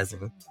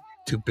advertising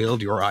to build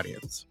your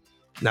audience.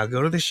 Now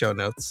go to the show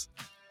notes,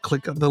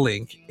 click on the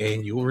link,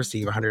 and you will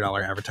receive a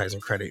 $100 advertising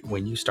credit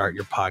when you start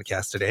your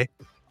podcast today.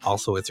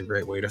 Also, it's a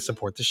great way to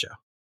support the show.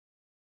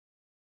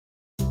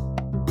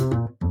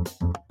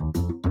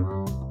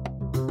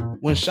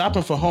 When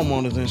shopping for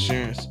homeowners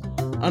insurance,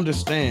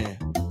 understand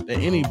that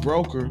any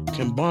broker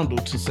can bundle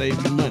to save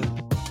you money.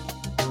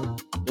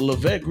 The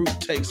Levette Group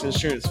takes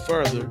insurance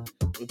further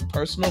with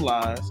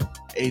personalized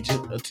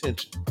agent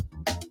attention.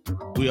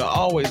 We are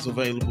always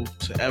available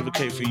to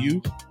advocate for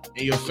you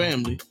and your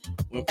family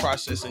when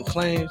processing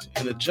claims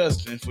and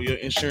adjusting for your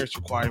insurance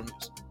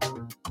requirements.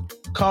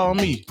 Call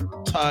me,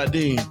 Todd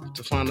Dean,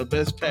 to find the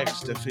best package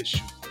that fits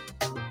you.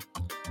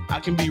 I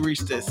can be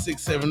reached at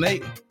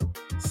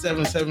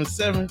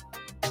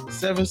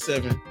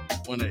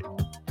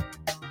 678-777-7718.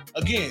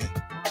 Again,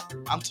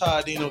 I'm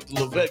Todd Dean of the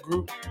Levette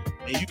Group,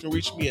 and you can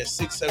reach me at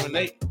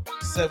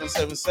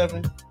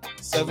 678-777-7718.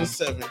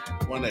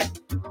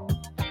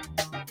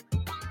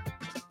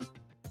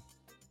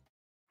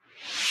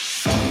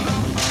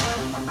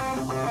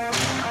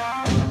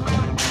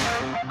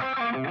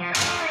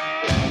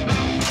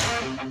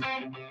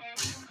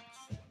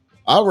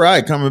 All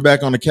right, coming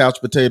back on the Couch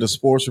Potato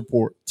Sports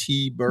Report,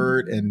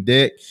 T-Bird and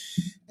Dick.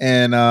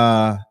 And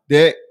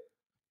Dick,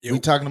 we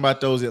talking about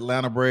those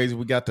Atlanta Braves.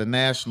 We got the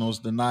Nationals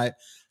tonight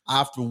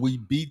after we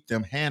beat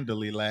them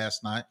handily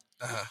last night.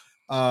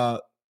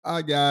 Our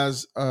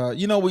guys,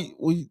 we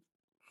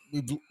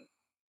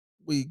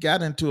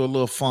got into a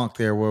little funk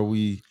there where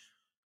we've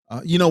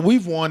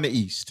won the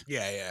East.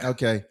 Yeah.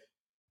 Okay.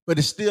 But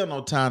it's still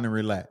no time to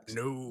relax.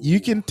 No.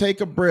 You can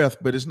take a breath,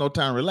 but it's no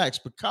time to relax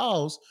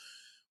because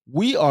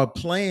we are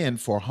playing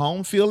for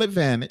home field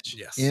advantage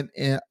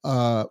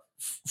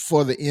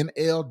for the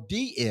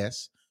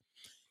NLDS.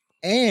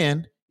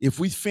 And if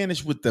we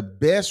finish with the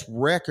best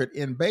record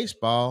in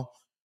baseball,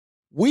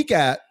 we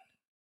got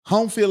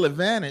home field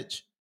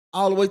advantage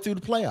all the way through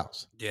the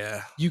playoffs.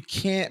 Yeah. You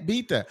can't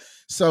beat that.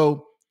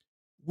 So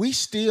we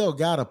still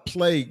got to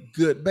play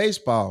good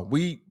baseball.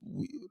 We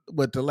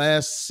with the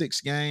last 6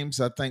 games,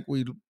 I think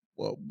we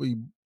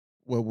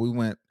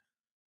won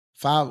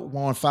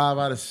 5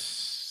 out of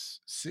 6.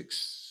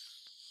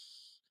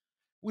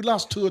 We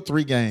lost 2 or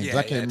 3 games.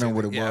 I can't remember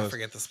what it was. Yeah, I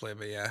forget the split,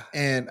 but yeah.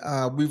 And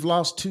we've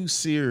lost 2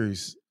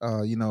 series.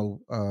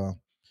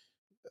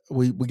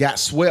 We got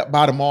swept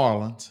by the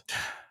Marlins.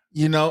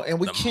 And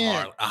we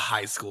can't. A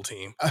high school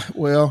team.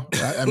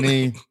 I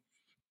mean,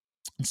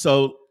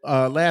 so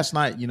last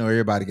night,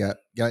 everybody got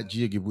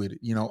jiggy with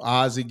it.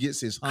 Ozzy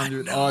gets his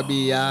 100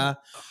 RBI.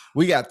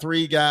 We got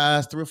 3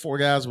 or 4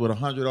 guys with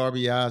 100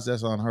 RBIs.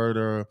 That's unheard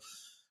of.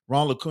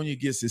 Ronald Acuna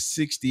gets his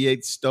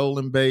 68th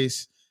stolen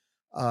base.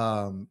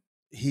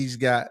 He's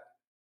got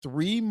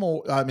 3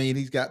 more. I mean,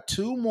 he's got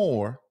 2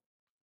 more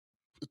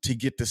to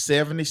get to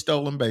 70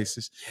 stolen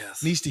bases.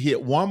 Yes. Needs to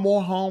hit 1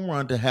 more home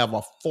run to have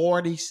a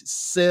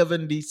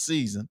 40-70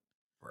 season.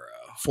 Bro.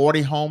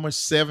 40 homers,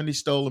 70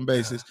 stolen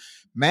bases.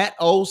 Matt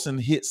Olson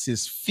hits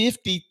his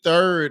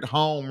 53rd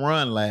home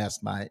run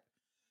last night.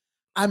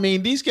 I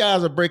mean, these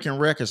guys are breaking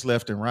records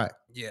left and right.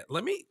 Yeah,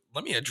 let me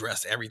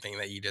address everything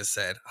that you just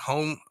said.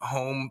 Home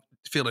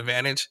field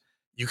advantage,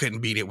 you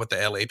couldn't beat it with the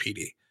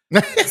LAPD.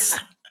 With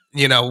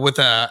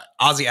Ozzy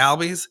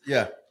Albies.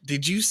 Yeah.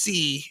 Did you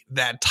see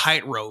that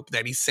tightrope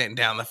that he sent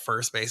down the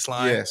first base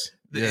line? Yes.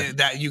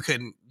 That you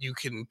can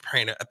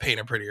paint a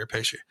prettier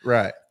picture.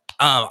 Right.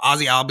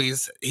 Ozzy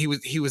Albies,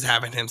 he was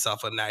having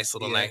himself a nice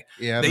little night.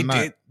 Yeah,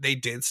 they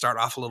did start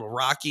off a little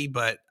rocky,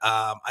 but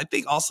I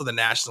think also the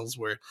Nationals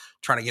were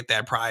trying to get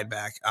that pride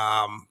back.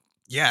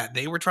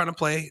 They were trying to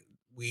play.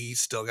 We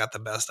still got the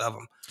best of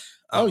them.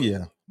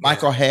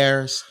 Michael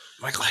Harris.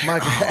 Oh my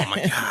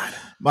God.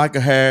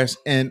 Michael Harris,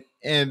 and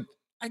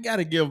I got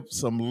to give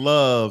some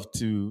love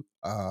to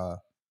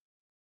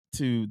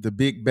the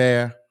Big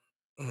Bear,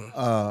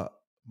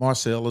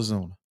 Marcell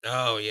Ozuna.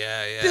 Oh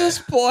yeah. This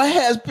boy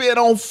has been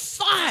on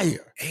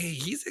fire. Hey,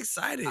 he's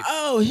excited.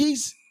 Oh,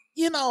 he's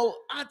I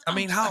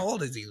mean, how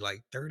old is he?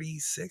 Like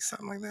 36,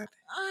 something like that?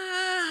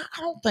 I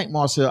don't think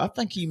Marcell. I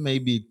think he may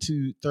be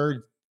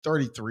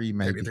 33,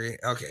 maybe. 33.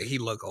 Okay, he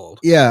look old.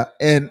 Yeah,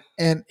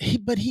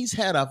 but he's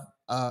had a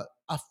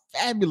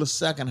fabulous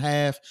second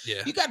half.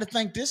 Yeah. You got to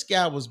think this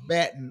guy was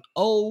batting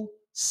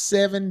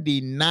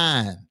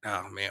 0.79.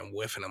 Oh man,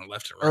 whiffing him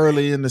left and right.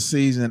 Early in the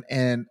season,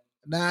 and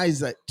now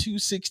he's at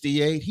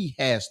 268. He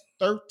has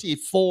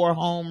 34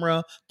 home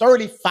runs,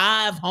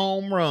 35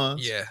 home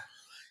runs. Yeah.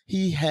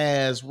 He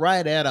has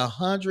right at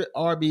 100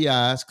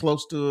 RBIs,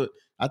 close to it.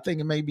 I think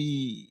it may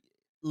be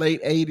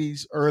late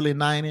 80s, early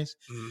 90s.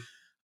 Mm-hmm.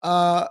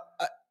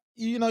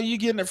 You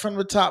getting it from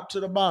the top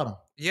to the bottom.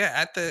 Yeah,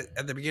 at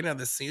the beginning of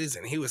the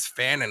season, he was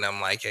fanning them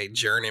like a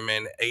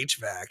journeyman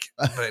HVAC,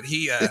 but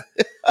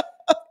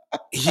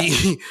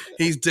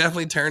he's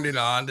definitely turned it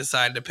on,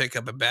 decided to pick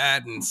up a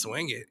bat and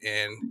swing it,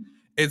 and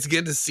it's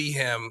good to see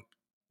him.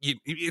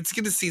 It's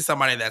good to see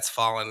somebody that's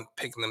fallen,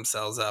 picking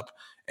themselves up,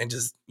 and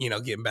just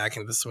getting back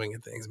into the swing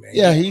of things, man.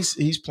 Yeah,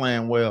 he's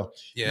playing well.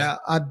 Yeah. Now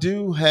I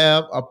do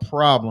have a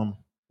problem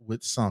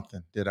with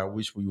something that I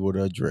wish we would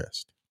have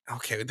addressed.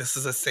 Okay, this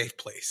is a safe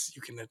place.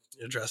 You can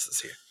address this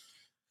here.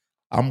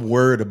 I'm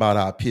worried about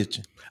our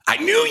pitching. I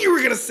knew you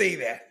were gonna say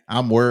that.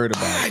 I'm worried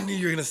about it. I knew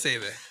you were gonna say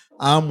that.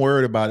 I'm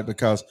worried about it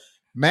because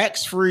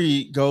Max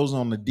Fried goes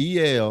on the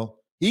DL.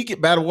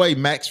 By the way,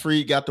 Max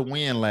Fried got the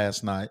win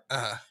last night.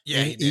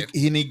 Yeah, he did.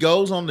 And he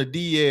goes on the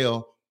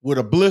DL with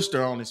a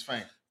blister on his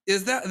finger.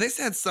 Is that they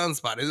said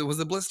sunspot? Was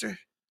it blister?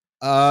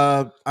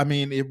 I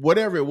mean,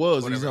 whatever it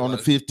was, he's on the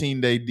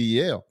 15-day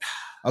DL.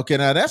 Okay,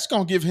 now that's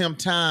gonna give him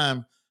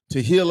time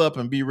to heal up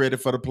and be ready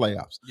for the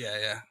playoffs.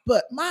 Yeah.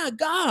 But my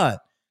God,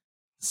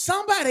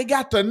 somebody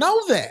got to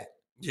know that.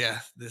 Yeah,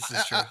 this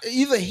is true.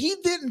 Either he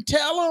didn't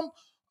tell him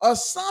or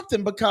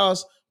something,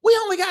 because we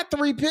only got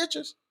 3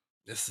 pitchers.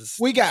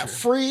 We got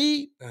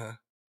Fried,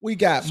 we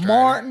got Strider.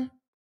 Martin,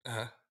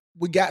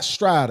 we got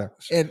Strider.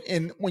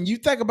 And when you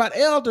think about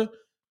Elder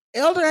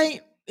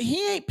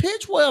ain't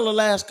pitched well the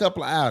last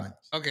couple of outings.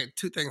 Okay,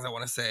 2 things I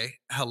want to say.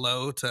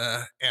 Hello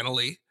to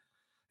Annalie.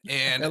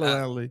 And hello,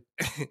 Annalie.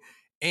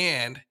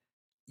 And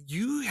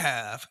you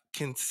have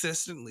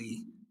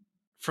consistently,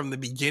 from the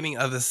beginning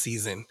of the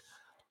season,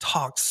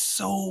 talked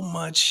so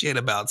much shit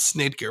about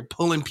Snitker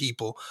pulling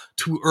people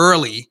too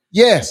early.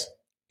 Yes.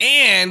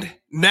 And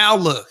now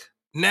look,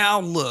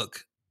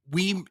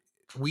 we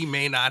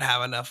may not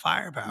have enough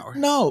firepower.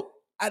 No,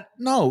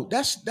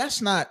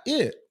 that's not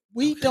it.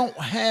 We don't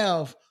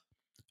have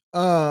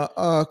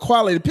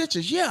quality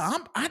pitchers. Yeah,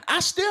 I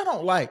still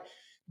don't like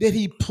that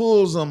he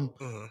pulls them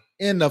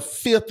in the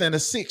 5th and the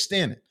 6th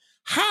inning.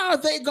 How are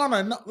they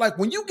gonna know? Like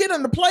when you get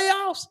in the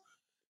playoffs,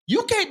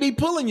 you can't be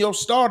pulling your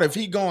starter if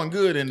he going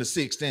good in the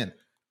 6th inning.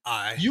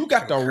 You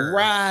got to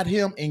ride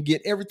him and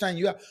get everything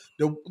you got.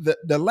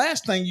 The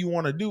last thing you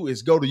want to do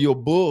is go to your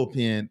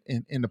bullpen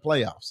in the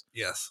playoffs.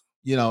 Yes.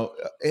 You know,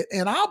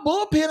 and our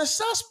bullpen is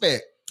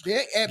suspect.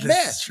 At this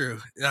best. Is true.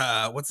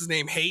 What's his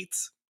name?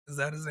 Hates? Is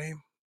that his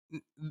name?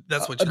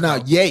 That's what you call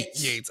him.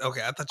 Yates. Yates.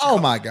 Okay. I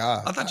thought. My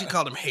God. I thought you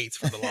called him Hates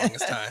for the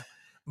longest time.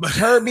 But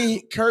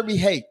Kirby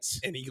Hates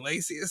and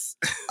Iglesias.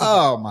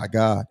 Oh my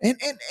God.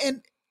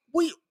 And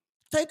we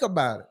think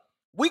about it.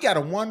 We got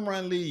a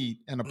 1-run lead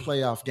in a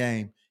playoff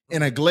game,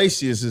 and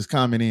Iglesias is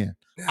coming in.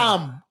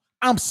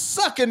 I'm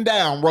sucking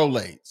down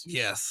Rolaids.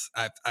 Yes,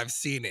 I've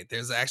seen it.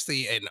 There's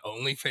actually an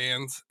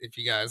OnlyFans. If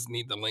you guys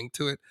need the link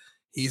to it,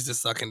 he's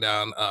just sucking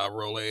down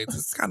Rolaids.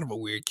 It's kind of a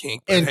weird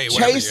kink, but and hey,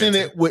 chasing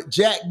it with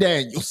Jack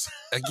Daniels.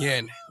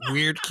 Again,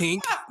 weird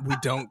kink. We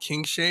don't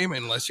kink shame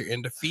unless you're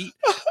in defeat.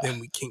 Then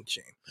we kink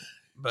shame.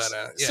 But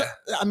yeah, so,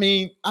 I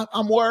mean,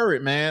 I'm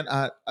worried, man.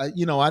 I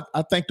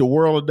think the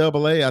world of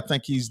AA. I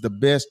think he's the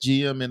best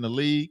GM in the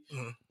league,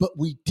 but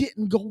we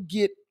didn't go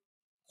get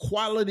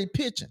quality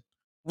pitching.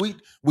 We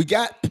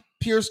got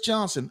Pierce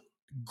Johnson,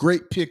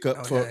 great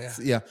pickup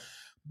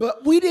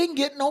but we didn't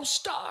get no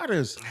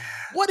starters.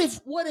 What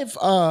if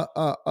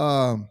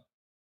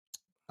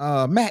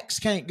Max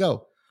can't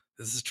go?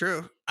 This is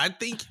true. I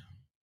think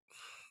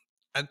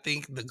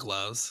the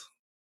gloves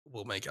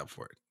will make up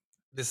for it.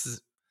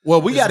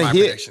 We got to hit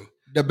prediction.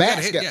 The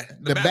bats.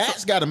 The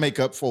bats got to make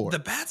up for it. The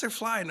bats are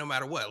flying no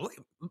matter what. Look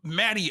at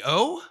Matty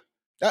O.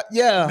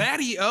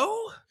 Matty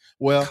O.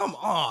 Well, come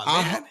on,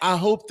 man. I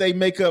hope they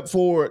make up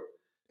for it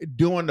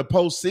during the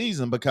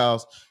postseason,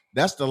 because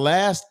that's the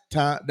last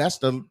time. That's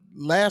the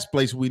last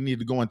place we need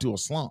to go into a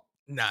slump.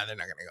 Nah, they're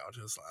not going to go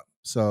into a slump.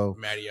 So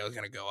Matty O's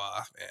going to go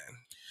off, man.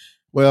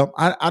 Well,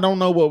 I don't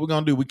know what we're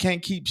going to do. We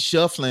can't keep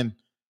shuffling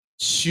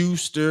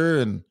Schuster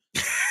and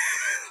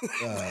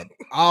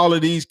all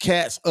of these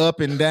cats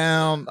up and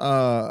down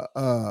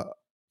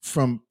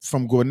from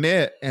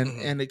Gwinnett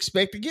and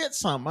expect to get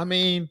something. I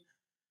mean,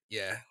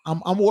 yeah,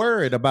 I'm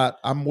worried about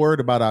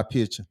our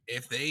pitching.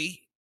 If they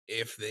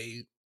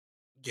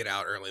get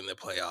out early in the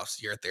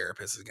playoffs, your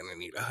therapist is going to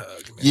need a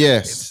hug. Man.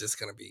 Yes, it's just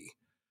going to be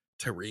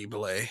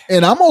terrible.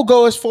 And I'm gonna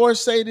go as far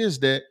as say this,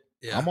 that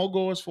I'm gonna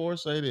go as far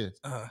as say this.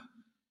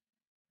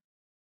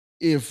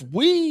 If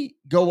we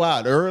go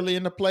out early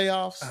in the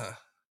playoffs,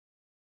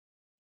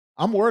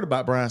 I'm worried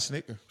about Brian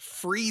Snitker.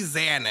 Free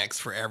Xanax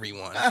for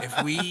everyone.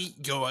 If we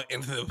go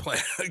into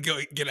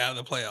the get out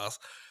of the playoffs,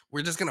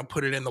 we're just gonna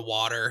put it in the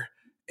water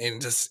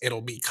and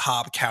it'll be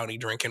Cobb County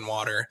drinking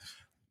water.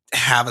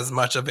 Have as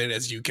much of it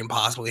as you can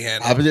possibly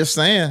handle. I'm just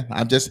saying.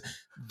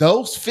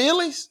 Those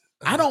Phillies.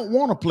 I don't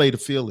want to play the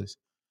Phillies.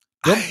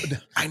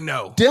 I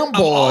know them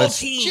boys.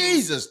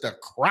 Jesus the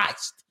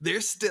Christ!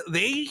 They're still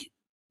they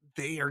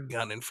are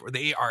gunning for.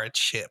 They are a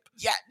chip.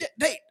 Yeah,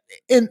 they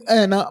and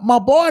my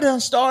boy done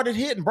started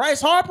hitting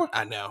Bryce Harper.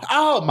 I know.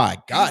 Oh my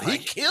God, he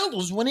killed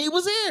us when he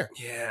was here.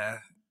 Yeah.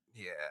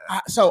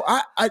 I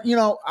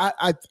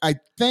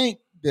think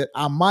that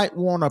I might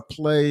want to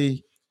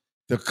play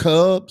the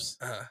Cubs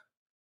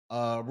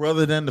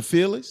rather than the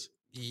Phillies.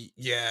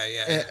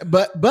 Yeah.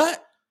 But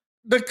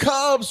the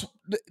Cubs,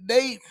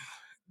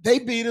 they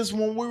beat us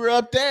when we were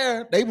up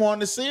there. They won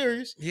the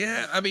series.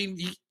 Yeah, I mean,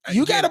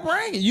 you got to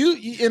bring it. You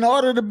in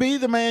order to be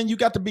the man, you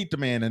got to beat the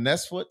man, and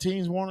that's what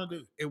teams want to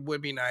do. It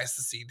would be nice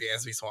to see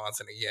Dansby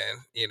Swanson again.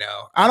 You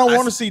know, I don't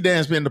want to see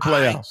Dansby in the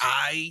playoffs.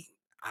 I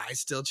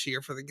still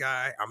cheer for the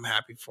guy. I'm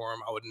happy for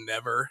him. I would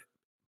never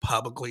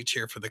publicly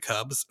cheer for the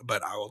Cubs,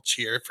 but I will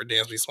cheer for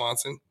Dansby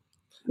Swanson.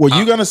 Well,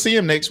 you're gonna see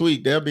him next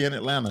week. They'll be in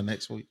Atlanta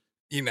next week.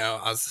 You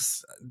know,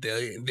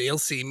 they'll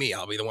see me.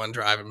 I'll be the one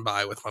driving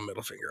by with my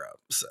middle finger up.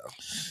 So,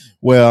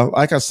 well,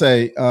 like I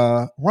say,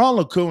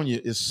 Ronald Acuna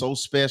is so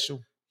special.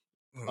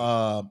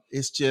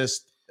 It's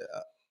just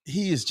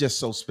he is just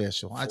so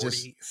special.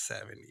 70.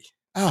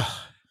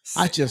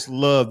 I just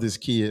love this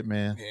kid,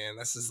 man. Man,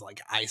 this is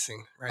like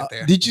icing right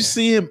there. Did you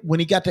see him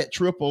when he got that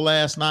triple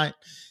last night?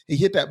 He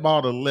hit that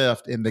ball to the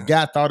left, and the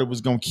guy thought it was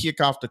going to kick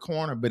off the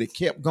corner, but it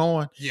kept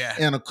going. Yeah.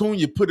 And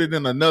Acuna put it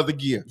in another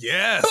gear.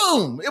 Yes.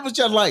 Boom. It was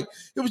just like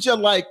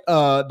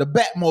the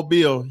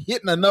Batmobile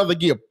hitting another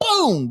gear.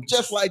 Boom.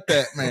 Just like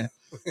that, man.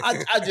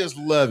 I just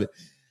love it.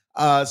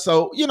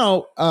 So,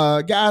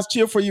 guys,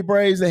 cheer for your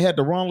Braves. They had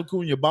the Ronald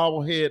Acuna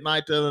bobblehead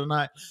night the other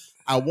night.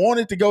 I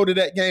wanted to go to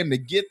that game to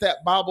get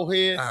that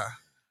bobblehead,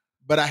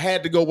 but I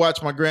had to go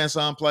watch my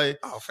grandson play.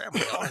 Oh,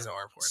 family always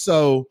are important.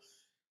 So,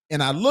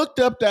 and I looked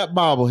up that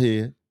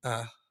bobblehead,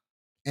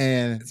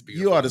 and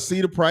you ought to see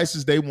the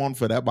prices they want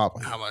for that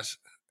bobblehead. How much?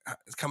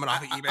 It's coming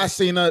off of eBay. I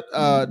seen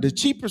the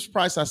cheapest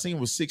price I seen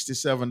was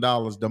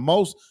 $67. The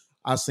most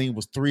I seen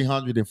was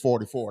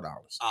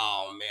 $344.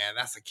 Oh man,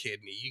 that's a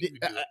kidney.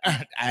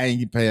 I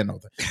ain't paying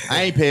nothing.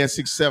 I ain't paying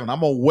 $6-7. I'm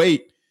gonna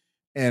wait,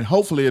 and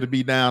hopefully it'll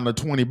be down to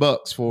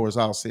 $20 for us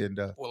all said and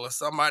done. Well, if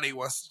somebody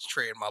wants to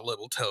trade my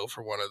little toe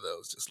for one of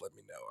those, just let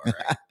me know. All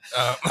right.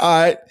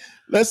 All right.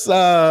 Let's. We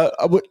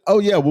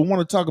want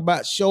to talk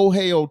about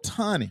Shohei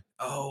Ohtani.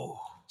 Oh,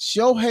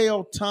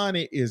 Shohei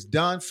Ohtani is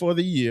done for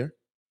the year.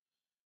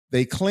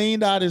 They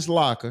cleaned out his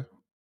locker,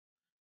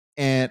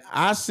 and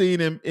I seen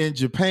him in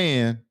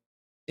Japan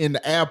in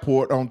the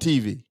airport on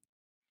TV.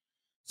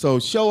 So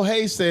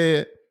Shohei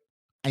said,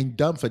 "I'm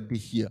done for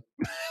this year."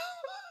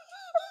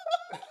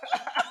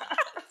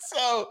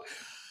 So,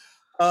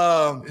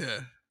 and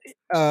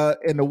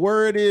the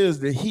word is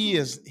that he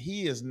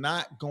is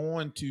not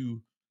going to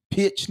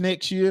pitch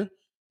next year.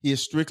 He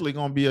is strictly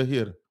going to be a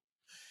hitter,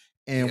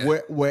 and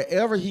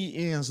wherever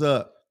he ends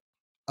up,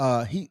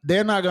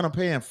 they're not going to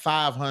pay him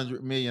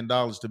 $500 million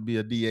to be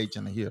a DH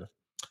and a hitter.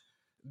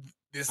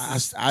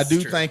 I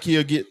do think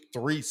he'll get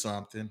 3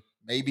 something,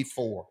 maybe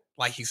 4.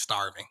 Like he's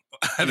starving.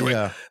 Anyway,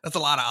 that's a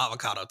lot of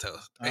avocado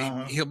toast.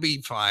 He'll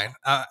be fine.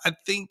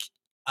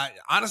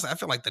 Honestly, I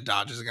feel like the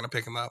Dodgers are going to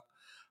pick him up.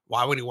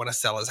 Why would he want to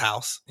sell his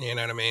house? You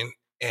know what I mean?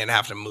 And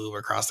have to move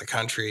across the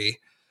country.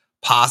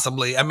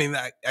 Possibly. I mean,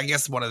 I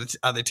guess one of the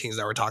other teams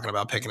that we're talking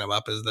about picking him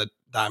up is the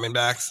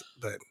Diamondbacks.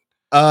 But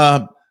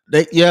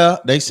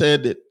they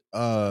said that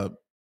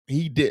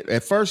he did.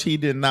 At first, he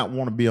did not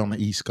want to be on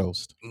the East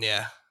Coast.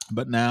 Yeah.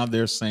 But now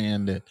they're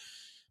saying that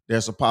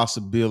there's a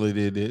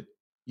possibility that,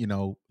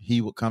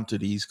 he would come to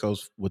the East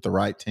Coast with the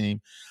right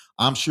team.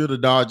 I'm sure the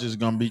Dodgers are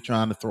going to be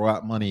trying to throw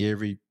out money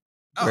everywhere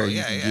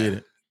you can get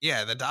it.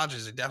 Yeah, the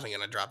Dodgers are definitely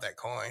going to drop that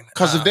coin.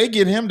 Because if they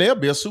get him, they'll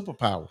be a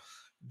superpower.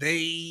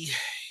 Between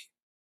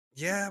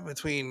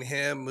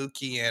him,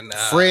 Mookie, and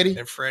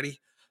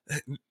Freddie,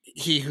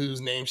 he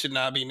whose name should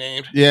not be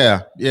named.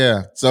 Yeah.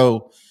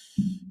 So,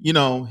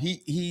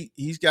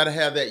 he's got to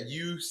have that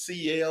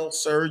UCL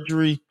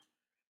surgery,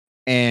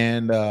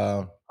 and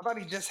I thought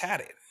he just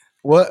had it.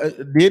 What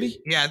did he?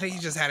 Yeah, I think he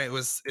just had it.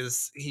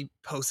 He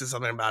posted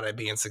something about it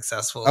being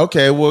successful?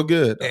 Okay, well,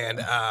 good.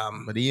 And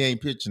but he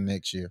ain't pitching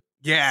next year.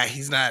 Yeah,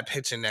 he's not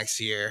pitching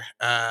next year.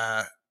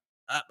 I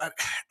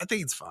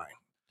think it's fine.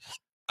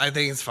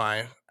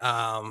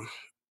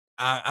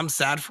 I'm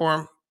sad for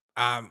him.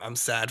 I'm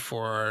sad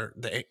for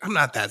I'm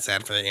not that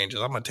sad for the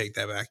Angels. I'm gonna take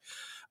that back.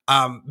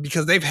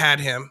 Because they've had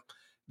him.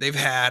 They've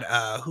had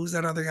who's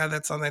that other guy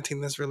that's on that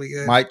team that's really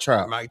good? Mike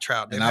Trout.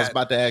 And I was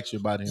about to ask you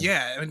about him.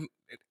 Yeah. I mean,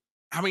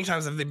 how many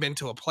times have they been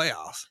to a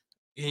playoffs?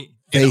 They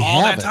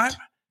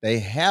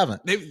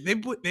haven't. They've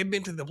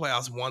been to the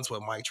playoffs once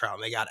with Mike Trout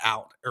and they got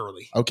out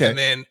early.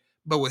 Okay.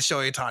 But with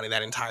Shohei Ohtani,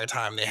 that entire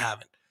time they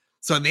haven't.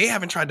 So they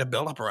haven't tried to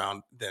build up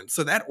around them.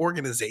 So that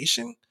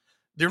organization,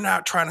 they're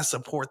not trying to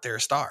support their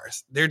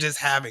stars. They're just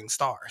having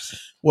stars.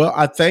 Well,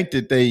 I think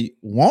that they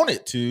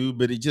wanted to,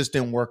 but it just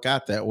didn't work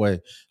out that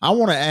way. I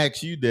want to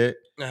ask you that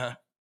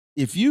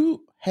if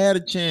you had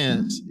a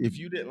chance, if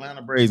you the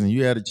Atlanta Braves and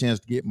you had a chance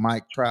to get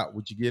Mike Trout,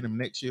 would you get him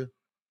next year?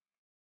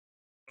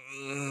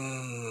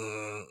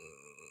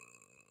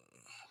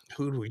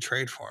 Who do we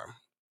trade for him?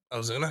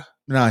 Ozuna?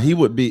 No, he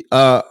would be.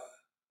 I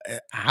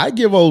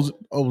give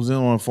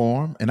Ozuna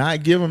for him, and I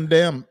give him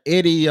damn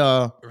Eddie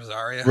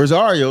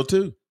Rosario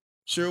too.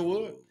 Sure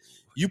would.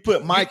 You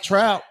put Mike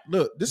Trout.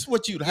 Look, this is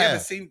what you'd have.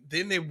 But see,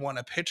 then they want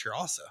a pitcher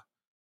also.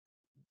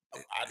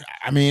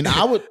 I mean,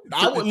 I would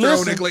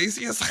listen.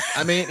 Iglesias.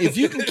 I mean, if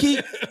you can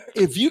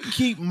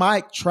keep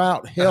Mike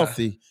Trout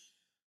healthy,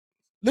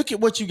 look at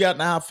what you got in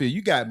the outfield.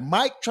 You got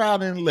Mike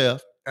Trout in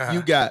left.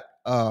 You got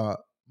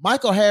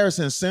Michael Harris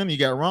in center. You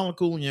got Ronald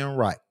Acuna in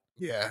right.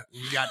 Yeah,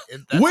 you got.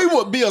 We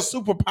would be a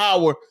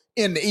superpower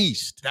in the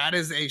East. That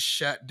is a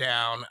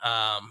shutdown.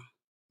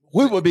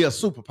 We would be a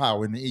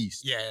superpower in the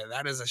East. Yeah,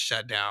 that is a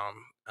shutdown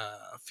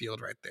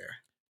field right there.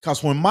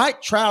 Because when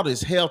Mike Trout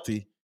is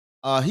healthy,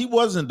 he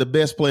wasn't the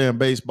best player in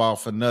baseball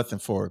for nothing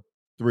for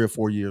 3 or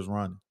 4 years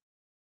running.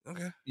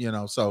 Okay,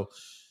 so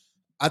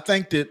I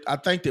think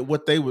that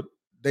what they would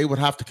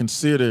have to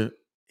consider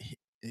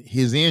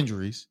his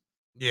injuries.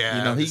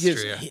 Yeah,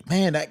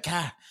 that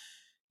guy.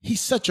 He's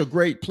such a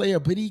great player,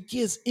 but he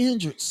gets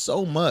injured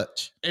so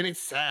much, and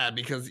it's sad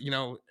because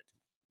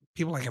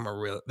people like him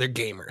they're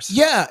gamers.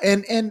 Yeah,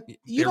 and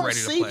you don't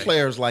see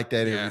players like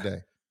that every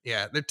day.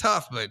 Yeah, they're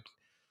tough, but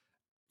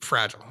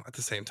fragile at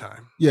the same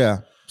time.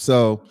 Yeah.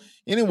 So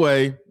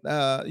anyway,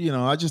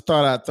 I just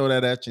thought I'd throw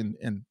that at you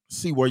and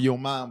see where your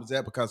mind was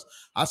at, because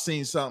I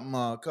seen something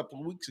a couple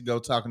of weeks ago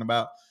talking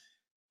about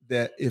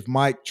that if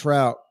Mike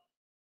Trout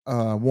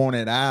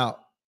wanted out,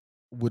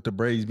 would the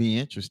Braves be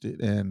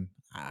interested? And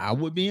I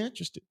would be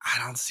interested. I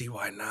don't see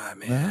why not,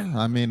 man. Yeah,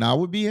 I mean, I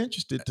would be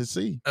interested to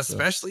see.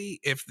 Especially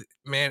if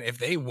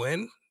they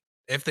win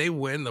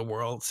the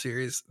World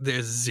Series,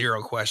 there's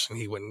zero question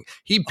he wouldn't.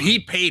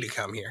 He'd pay to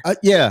come here.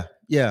 Yeah.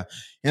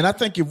 And I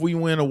think if we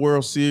win a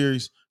World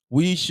Series,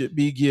 we should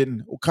be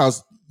getting,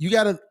 because you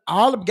got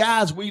all the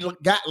guys we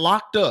got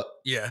locked up.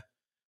 Yeah.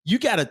 you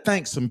got to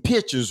think some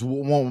pitchers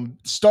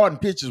starting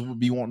pitchers would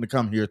be wanting to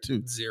come here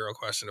too. Zero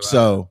question about it.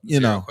 So,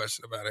 Zero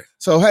question about it.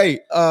 So, hey,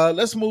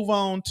 let's move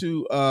on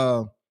to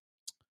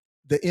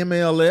the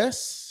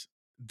MLS.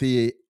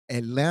 The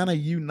Atlanta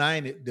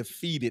United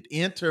defeated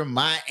Inter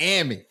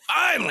Miami.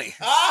 Finally.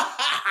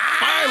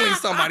 Finally,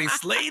 somebody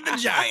slayed the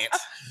Giant.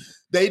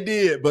 They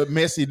did, but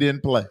Messi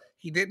didn't play.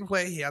 He didn't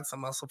play. He had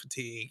some muscle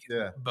fatigue.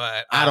 Yeah.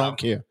 But I don't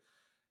care.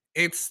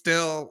 It's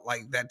still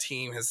like that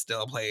team has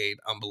still played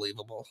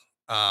unbelievable.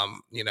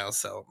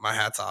 So my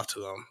hat's off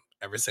to him.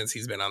 Ever since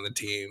he's been on the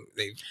team,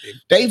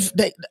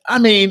 I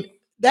mean,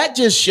 that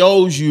just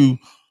shows you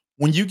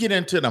when you get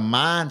into the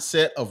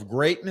mindset of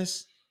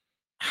greatness,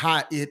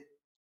 how it,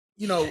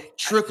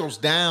 trickles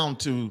down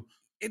to.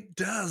 It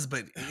does,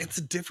 but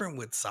it's different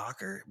with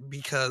soccer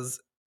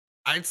because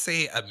I'd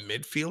say a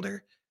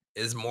midfielder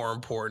is more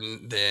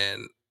important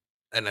than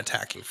an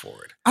attacking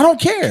forward. I don't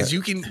care.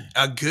 Because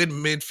a good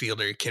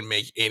midfielder can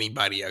make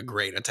anybody a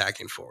great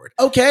attacking forward.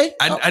 Okay.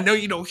 I know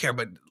you don't care,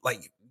 but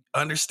like,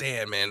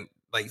 understand, man,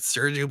 like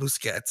Sergio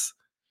Busquets,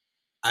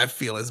 I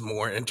feel is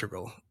more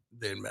integral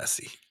than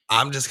Messi.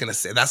 I'm just going to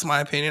say, that's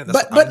my opinion.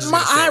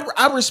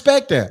 I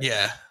respect that.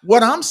 Yeah.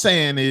 What I'm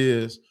saying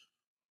is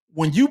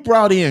when you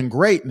brought in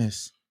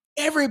greatness,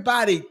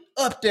 everybody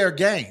upped their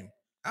game.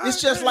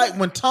 It's just like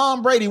when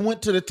Tom Brady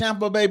went to the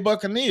Tampa Bay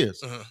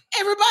Buccaneers.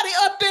 Everybody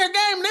upped their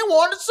game. They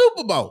won the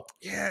Super Bowl.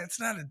 Yeah,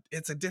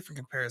 it's a different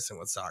comparison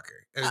with soccer.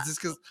 It's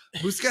just because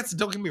Busquets,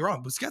 don't get me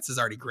wrong, Busquets is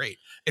already great.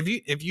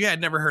 If you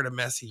had never heard of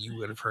Messi, you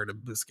would have heard of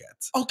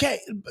Busquets. Okay,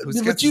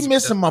 but you're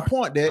missing my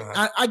point there.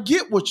 I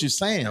get what you're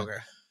saying. Okay.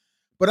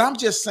 But I'm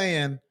just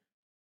saying,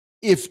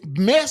 if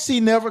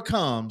Messi never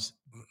comes,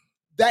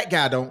 that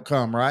guy don't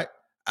come, right?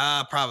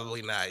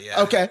 Probably not,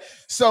 yeah. Okay,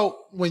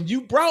 so when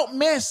you brought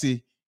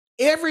Messi,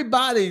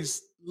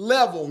 everybody's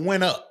level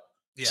went up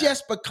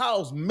just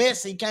because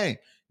Messi came.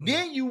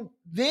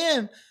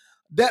 Then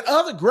that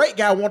other great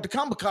guy wanted to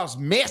come because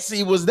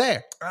Messi was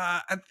there.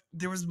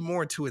 There was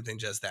more to it than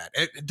just that.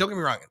 Don't get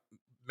me wrong,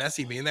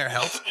 Messi being there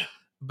helps,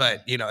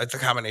 but it's a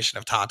combination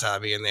of Tata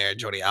being there,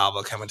 Jordi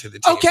Alba coming to the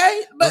team.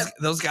 Okay, but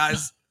those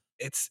guys,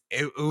 it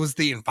was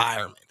the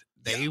environment.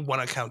 They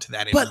want to come to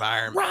that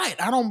environment. Right,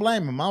 I don't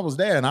blame them. I was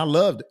there and I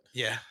loved it.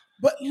 Yeah.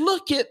 But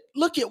look at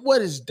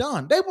what it's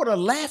done. They were the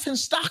laughing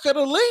stock of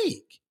the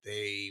league.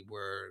 They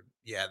were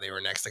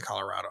next to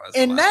Colorado.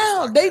 And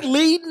now they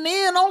leading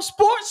in on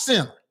Sports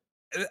Center.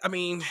 I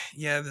mean,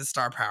 the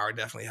star power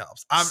definitely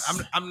helps.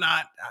 I'm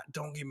not.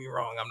 Don't get me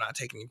wrong. I'm not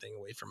taking anything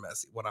away from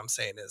Messi. What I'm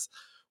saying is,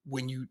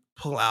 when you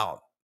pull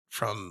out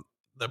from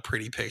the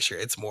pretty picture,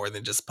 it's more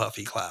than just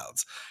puffy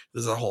clouds.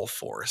 There's a whole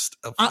forest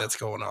that's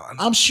going on.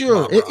 I'm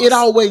sure it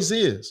always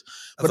is.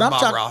 That's but I'm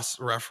Bob Ross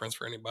reference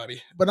for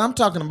anybody. But I'm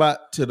talking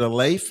about to the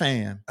lay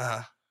fan.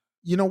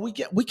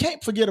 We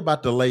can't forget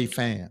about the lay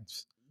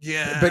fans.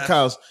 Yeah,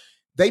 because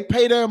they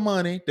pay their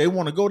money. They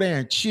want to go there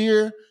and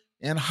cheer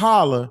and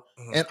holler,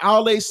 and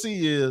all they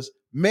see is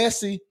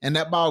Messi and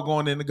that ball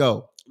going in the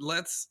goal.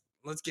 Let's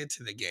get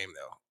to the game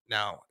though.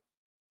 Now,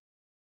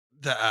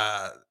 the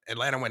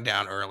Atlanta went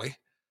down early,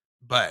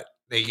 but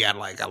they got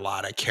like a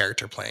lot of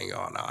character playing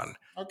going on.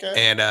 Okay.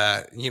 And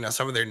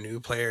some of their new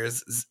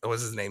players, what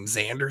was his name?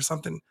 Xander or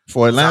something?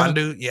 For Atlanta?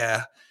 Zandu,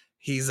 yeah.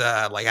 He's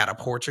like out of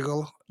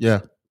Portugal.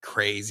 Yeah.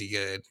 Crazy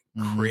good.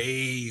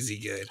 Crazy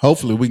good.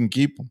 Hopefully we can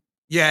keep him.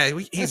 Yeah,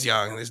 he's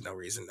young. There's no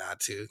reason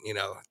not to.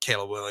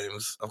 Caleb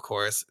Williams, of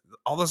course.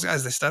 All those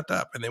guys, they stepped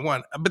up and they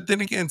won. But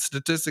then again,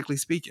 statistically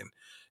speaking,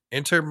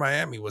 Inter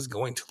Miami was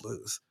going to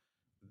lose.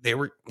 They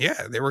were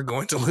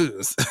going to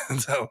lose.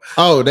 So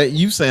that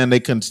you saying they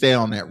couldn't stay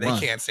on that run?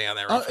 They can't stay on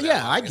that run.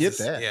 I get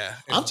that. Yeah,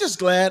 I'm just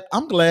glad.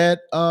 I'm glad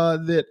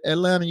that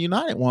Atlanta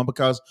United won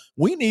because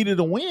we needed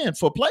a win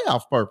for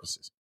playoff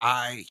purposes.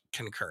 I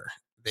concur.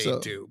 They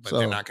do, but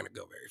they're not going to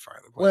go very far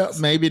in the playoffs.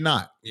 Well, maybe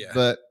not. Yeah,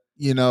 but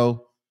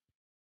that'll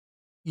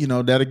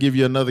give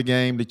you another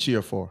game to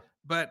cheer for.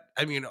 But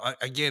I mean,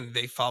 again,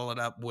 they followed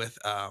up with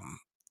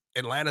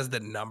Atlanta's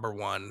the number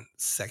one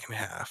second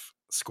half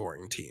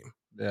scoring team.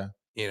 Yeah.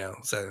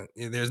 So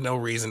there's no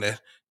reason to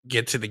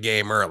get to the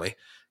game early.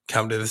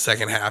 Come to the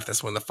second half,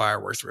 that's when the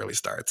fireworks really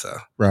start. So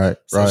right.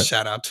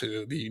 Shout out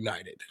to the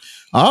United.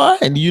 All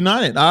right,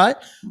 United. All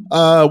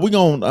right, we're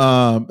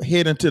gonna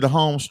head into the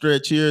home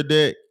stretch here,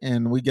 Dick,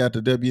 and we got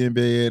the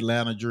WNBA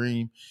Atlanta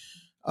Dream.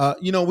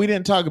 We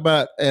didn't talk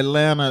about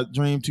Atlanta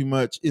Dream too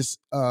much. It's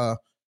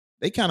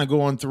they kind of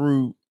going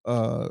through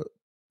a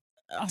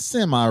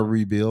semi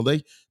rebuild.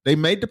 They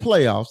made the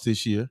playoffs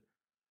this year,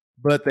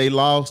 but they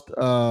lost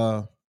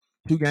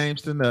 2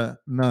 games to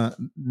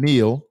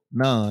nil.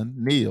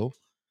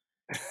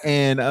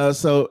 And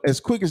so as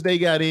quick as they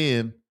got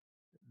in,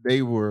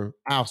 they were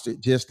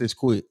ousted just as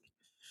quick.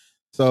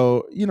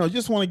 So,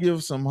 just want to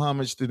give some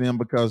homage to them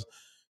because,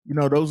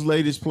 those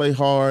ladies play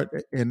hard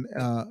and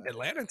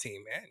Atlanta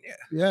team, man.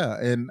 Yeah.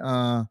 And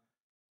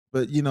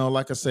but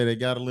like I said, they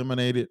got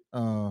eliminated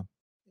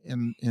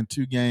in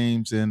 2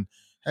 games, and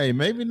hey,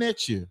 maybe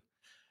next year.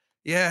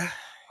 Yeah,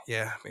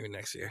 maybe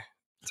next year.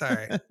 It's all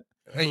right.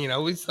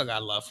 And we still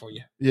got love for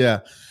you. Yeah.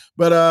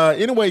 But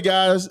anyway,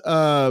 guys,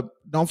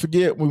 don't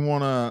forget, we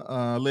want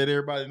to let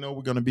everybody know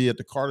we're going to be at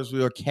the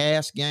Cartersville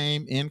Cast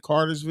game in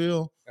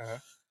Cartersville.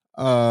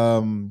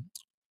 Doing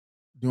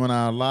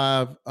our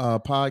live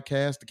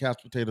podcast, the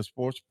Couch Potato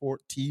Sports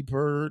Report,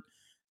 T-Bird,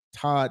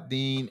 Todd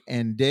Dean,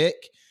 and Deck.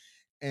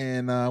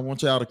 And I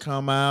want y'all to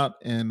come out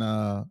and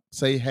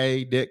say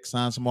hey. Deck,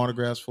 sign some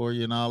autographs for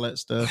you and all that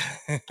stuff.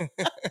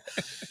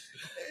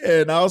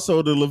 And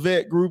also the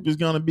Levette group is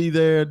going to be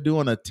there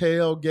doing a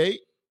tailgate.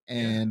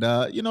 And,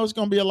 it's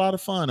going to be a lot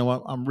of fun.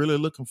 And I'm really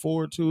looking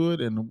forward to it.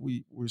 And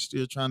we're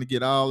still trying to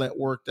get all that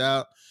worked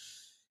out.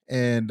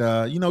 And,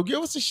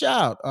 give us a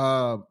shout.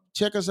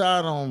 Check us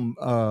out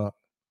on,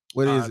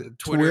 what is it?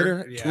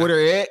 Twitter? Yeah. Twitter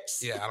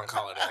X? Yeah, I don't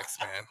call it X,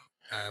 man.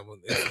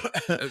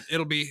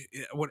 It'll be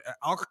what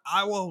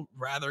I will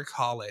rather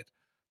call it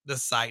the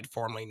site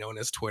formerly known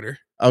as Twitter.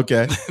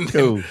 Okay,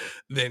 cool.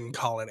 Than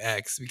call it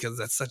X, because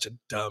that's such a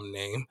dumb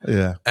name.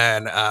 Yeah.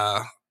 And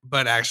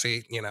but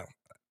actually,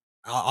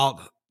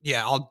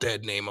 I'll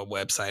dead name a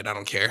website. I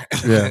don't care.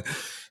 Yeah.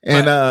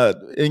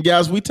 And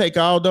guys, we take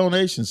all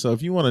donations. So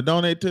if you want to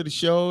donate to the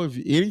show, if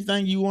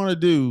anything you want to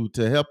do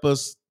to help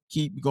us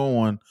keep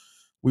going,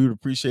 we would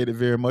appreciate it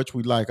very much.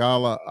 We like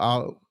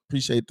I'll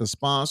appreciate the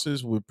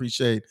sponsors. We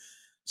appreciate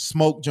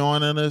Smoke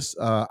joining us.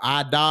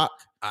 iDoc,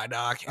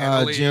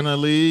 Jenna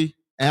Lee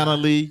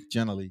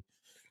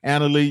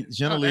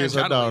is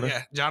her daughter.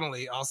 Yeah, Jonna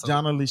Lee also.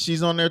 Jonna Lee,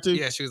 she's on there too?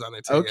 Yeah, she was on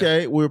there too.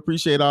 Okay, we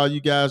appreciate all you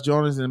guys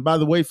joining us. And by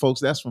the way,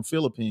 folks, that's from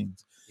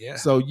Philippines. Yeah.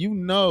 So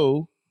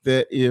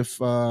that if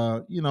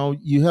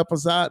you help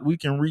us out, we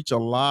can reach a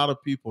lot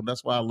of people.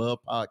 That's why I love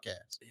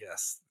podcasts.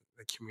 Yes,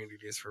 the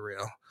community is for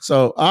real.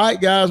 So, all right,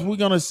 guys, we're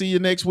gonna see you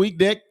next week.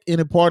 Deck,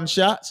 any parting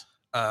shots?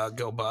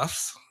 Go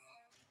Buffs.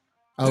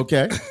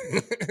 Okay.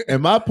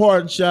 And my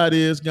parting shot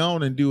is go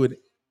on and do it.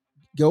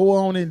 Go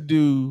on and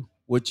do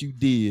what you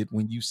did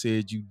when you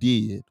said you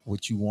did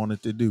what you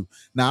wanted to do.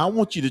 Now, I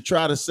want you to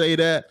try to say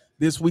that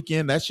this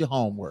weekend. That's your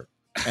homework.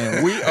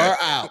 And we are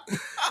out.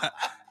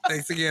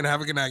 Thanks again.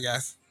 Have a good night,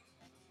 guys.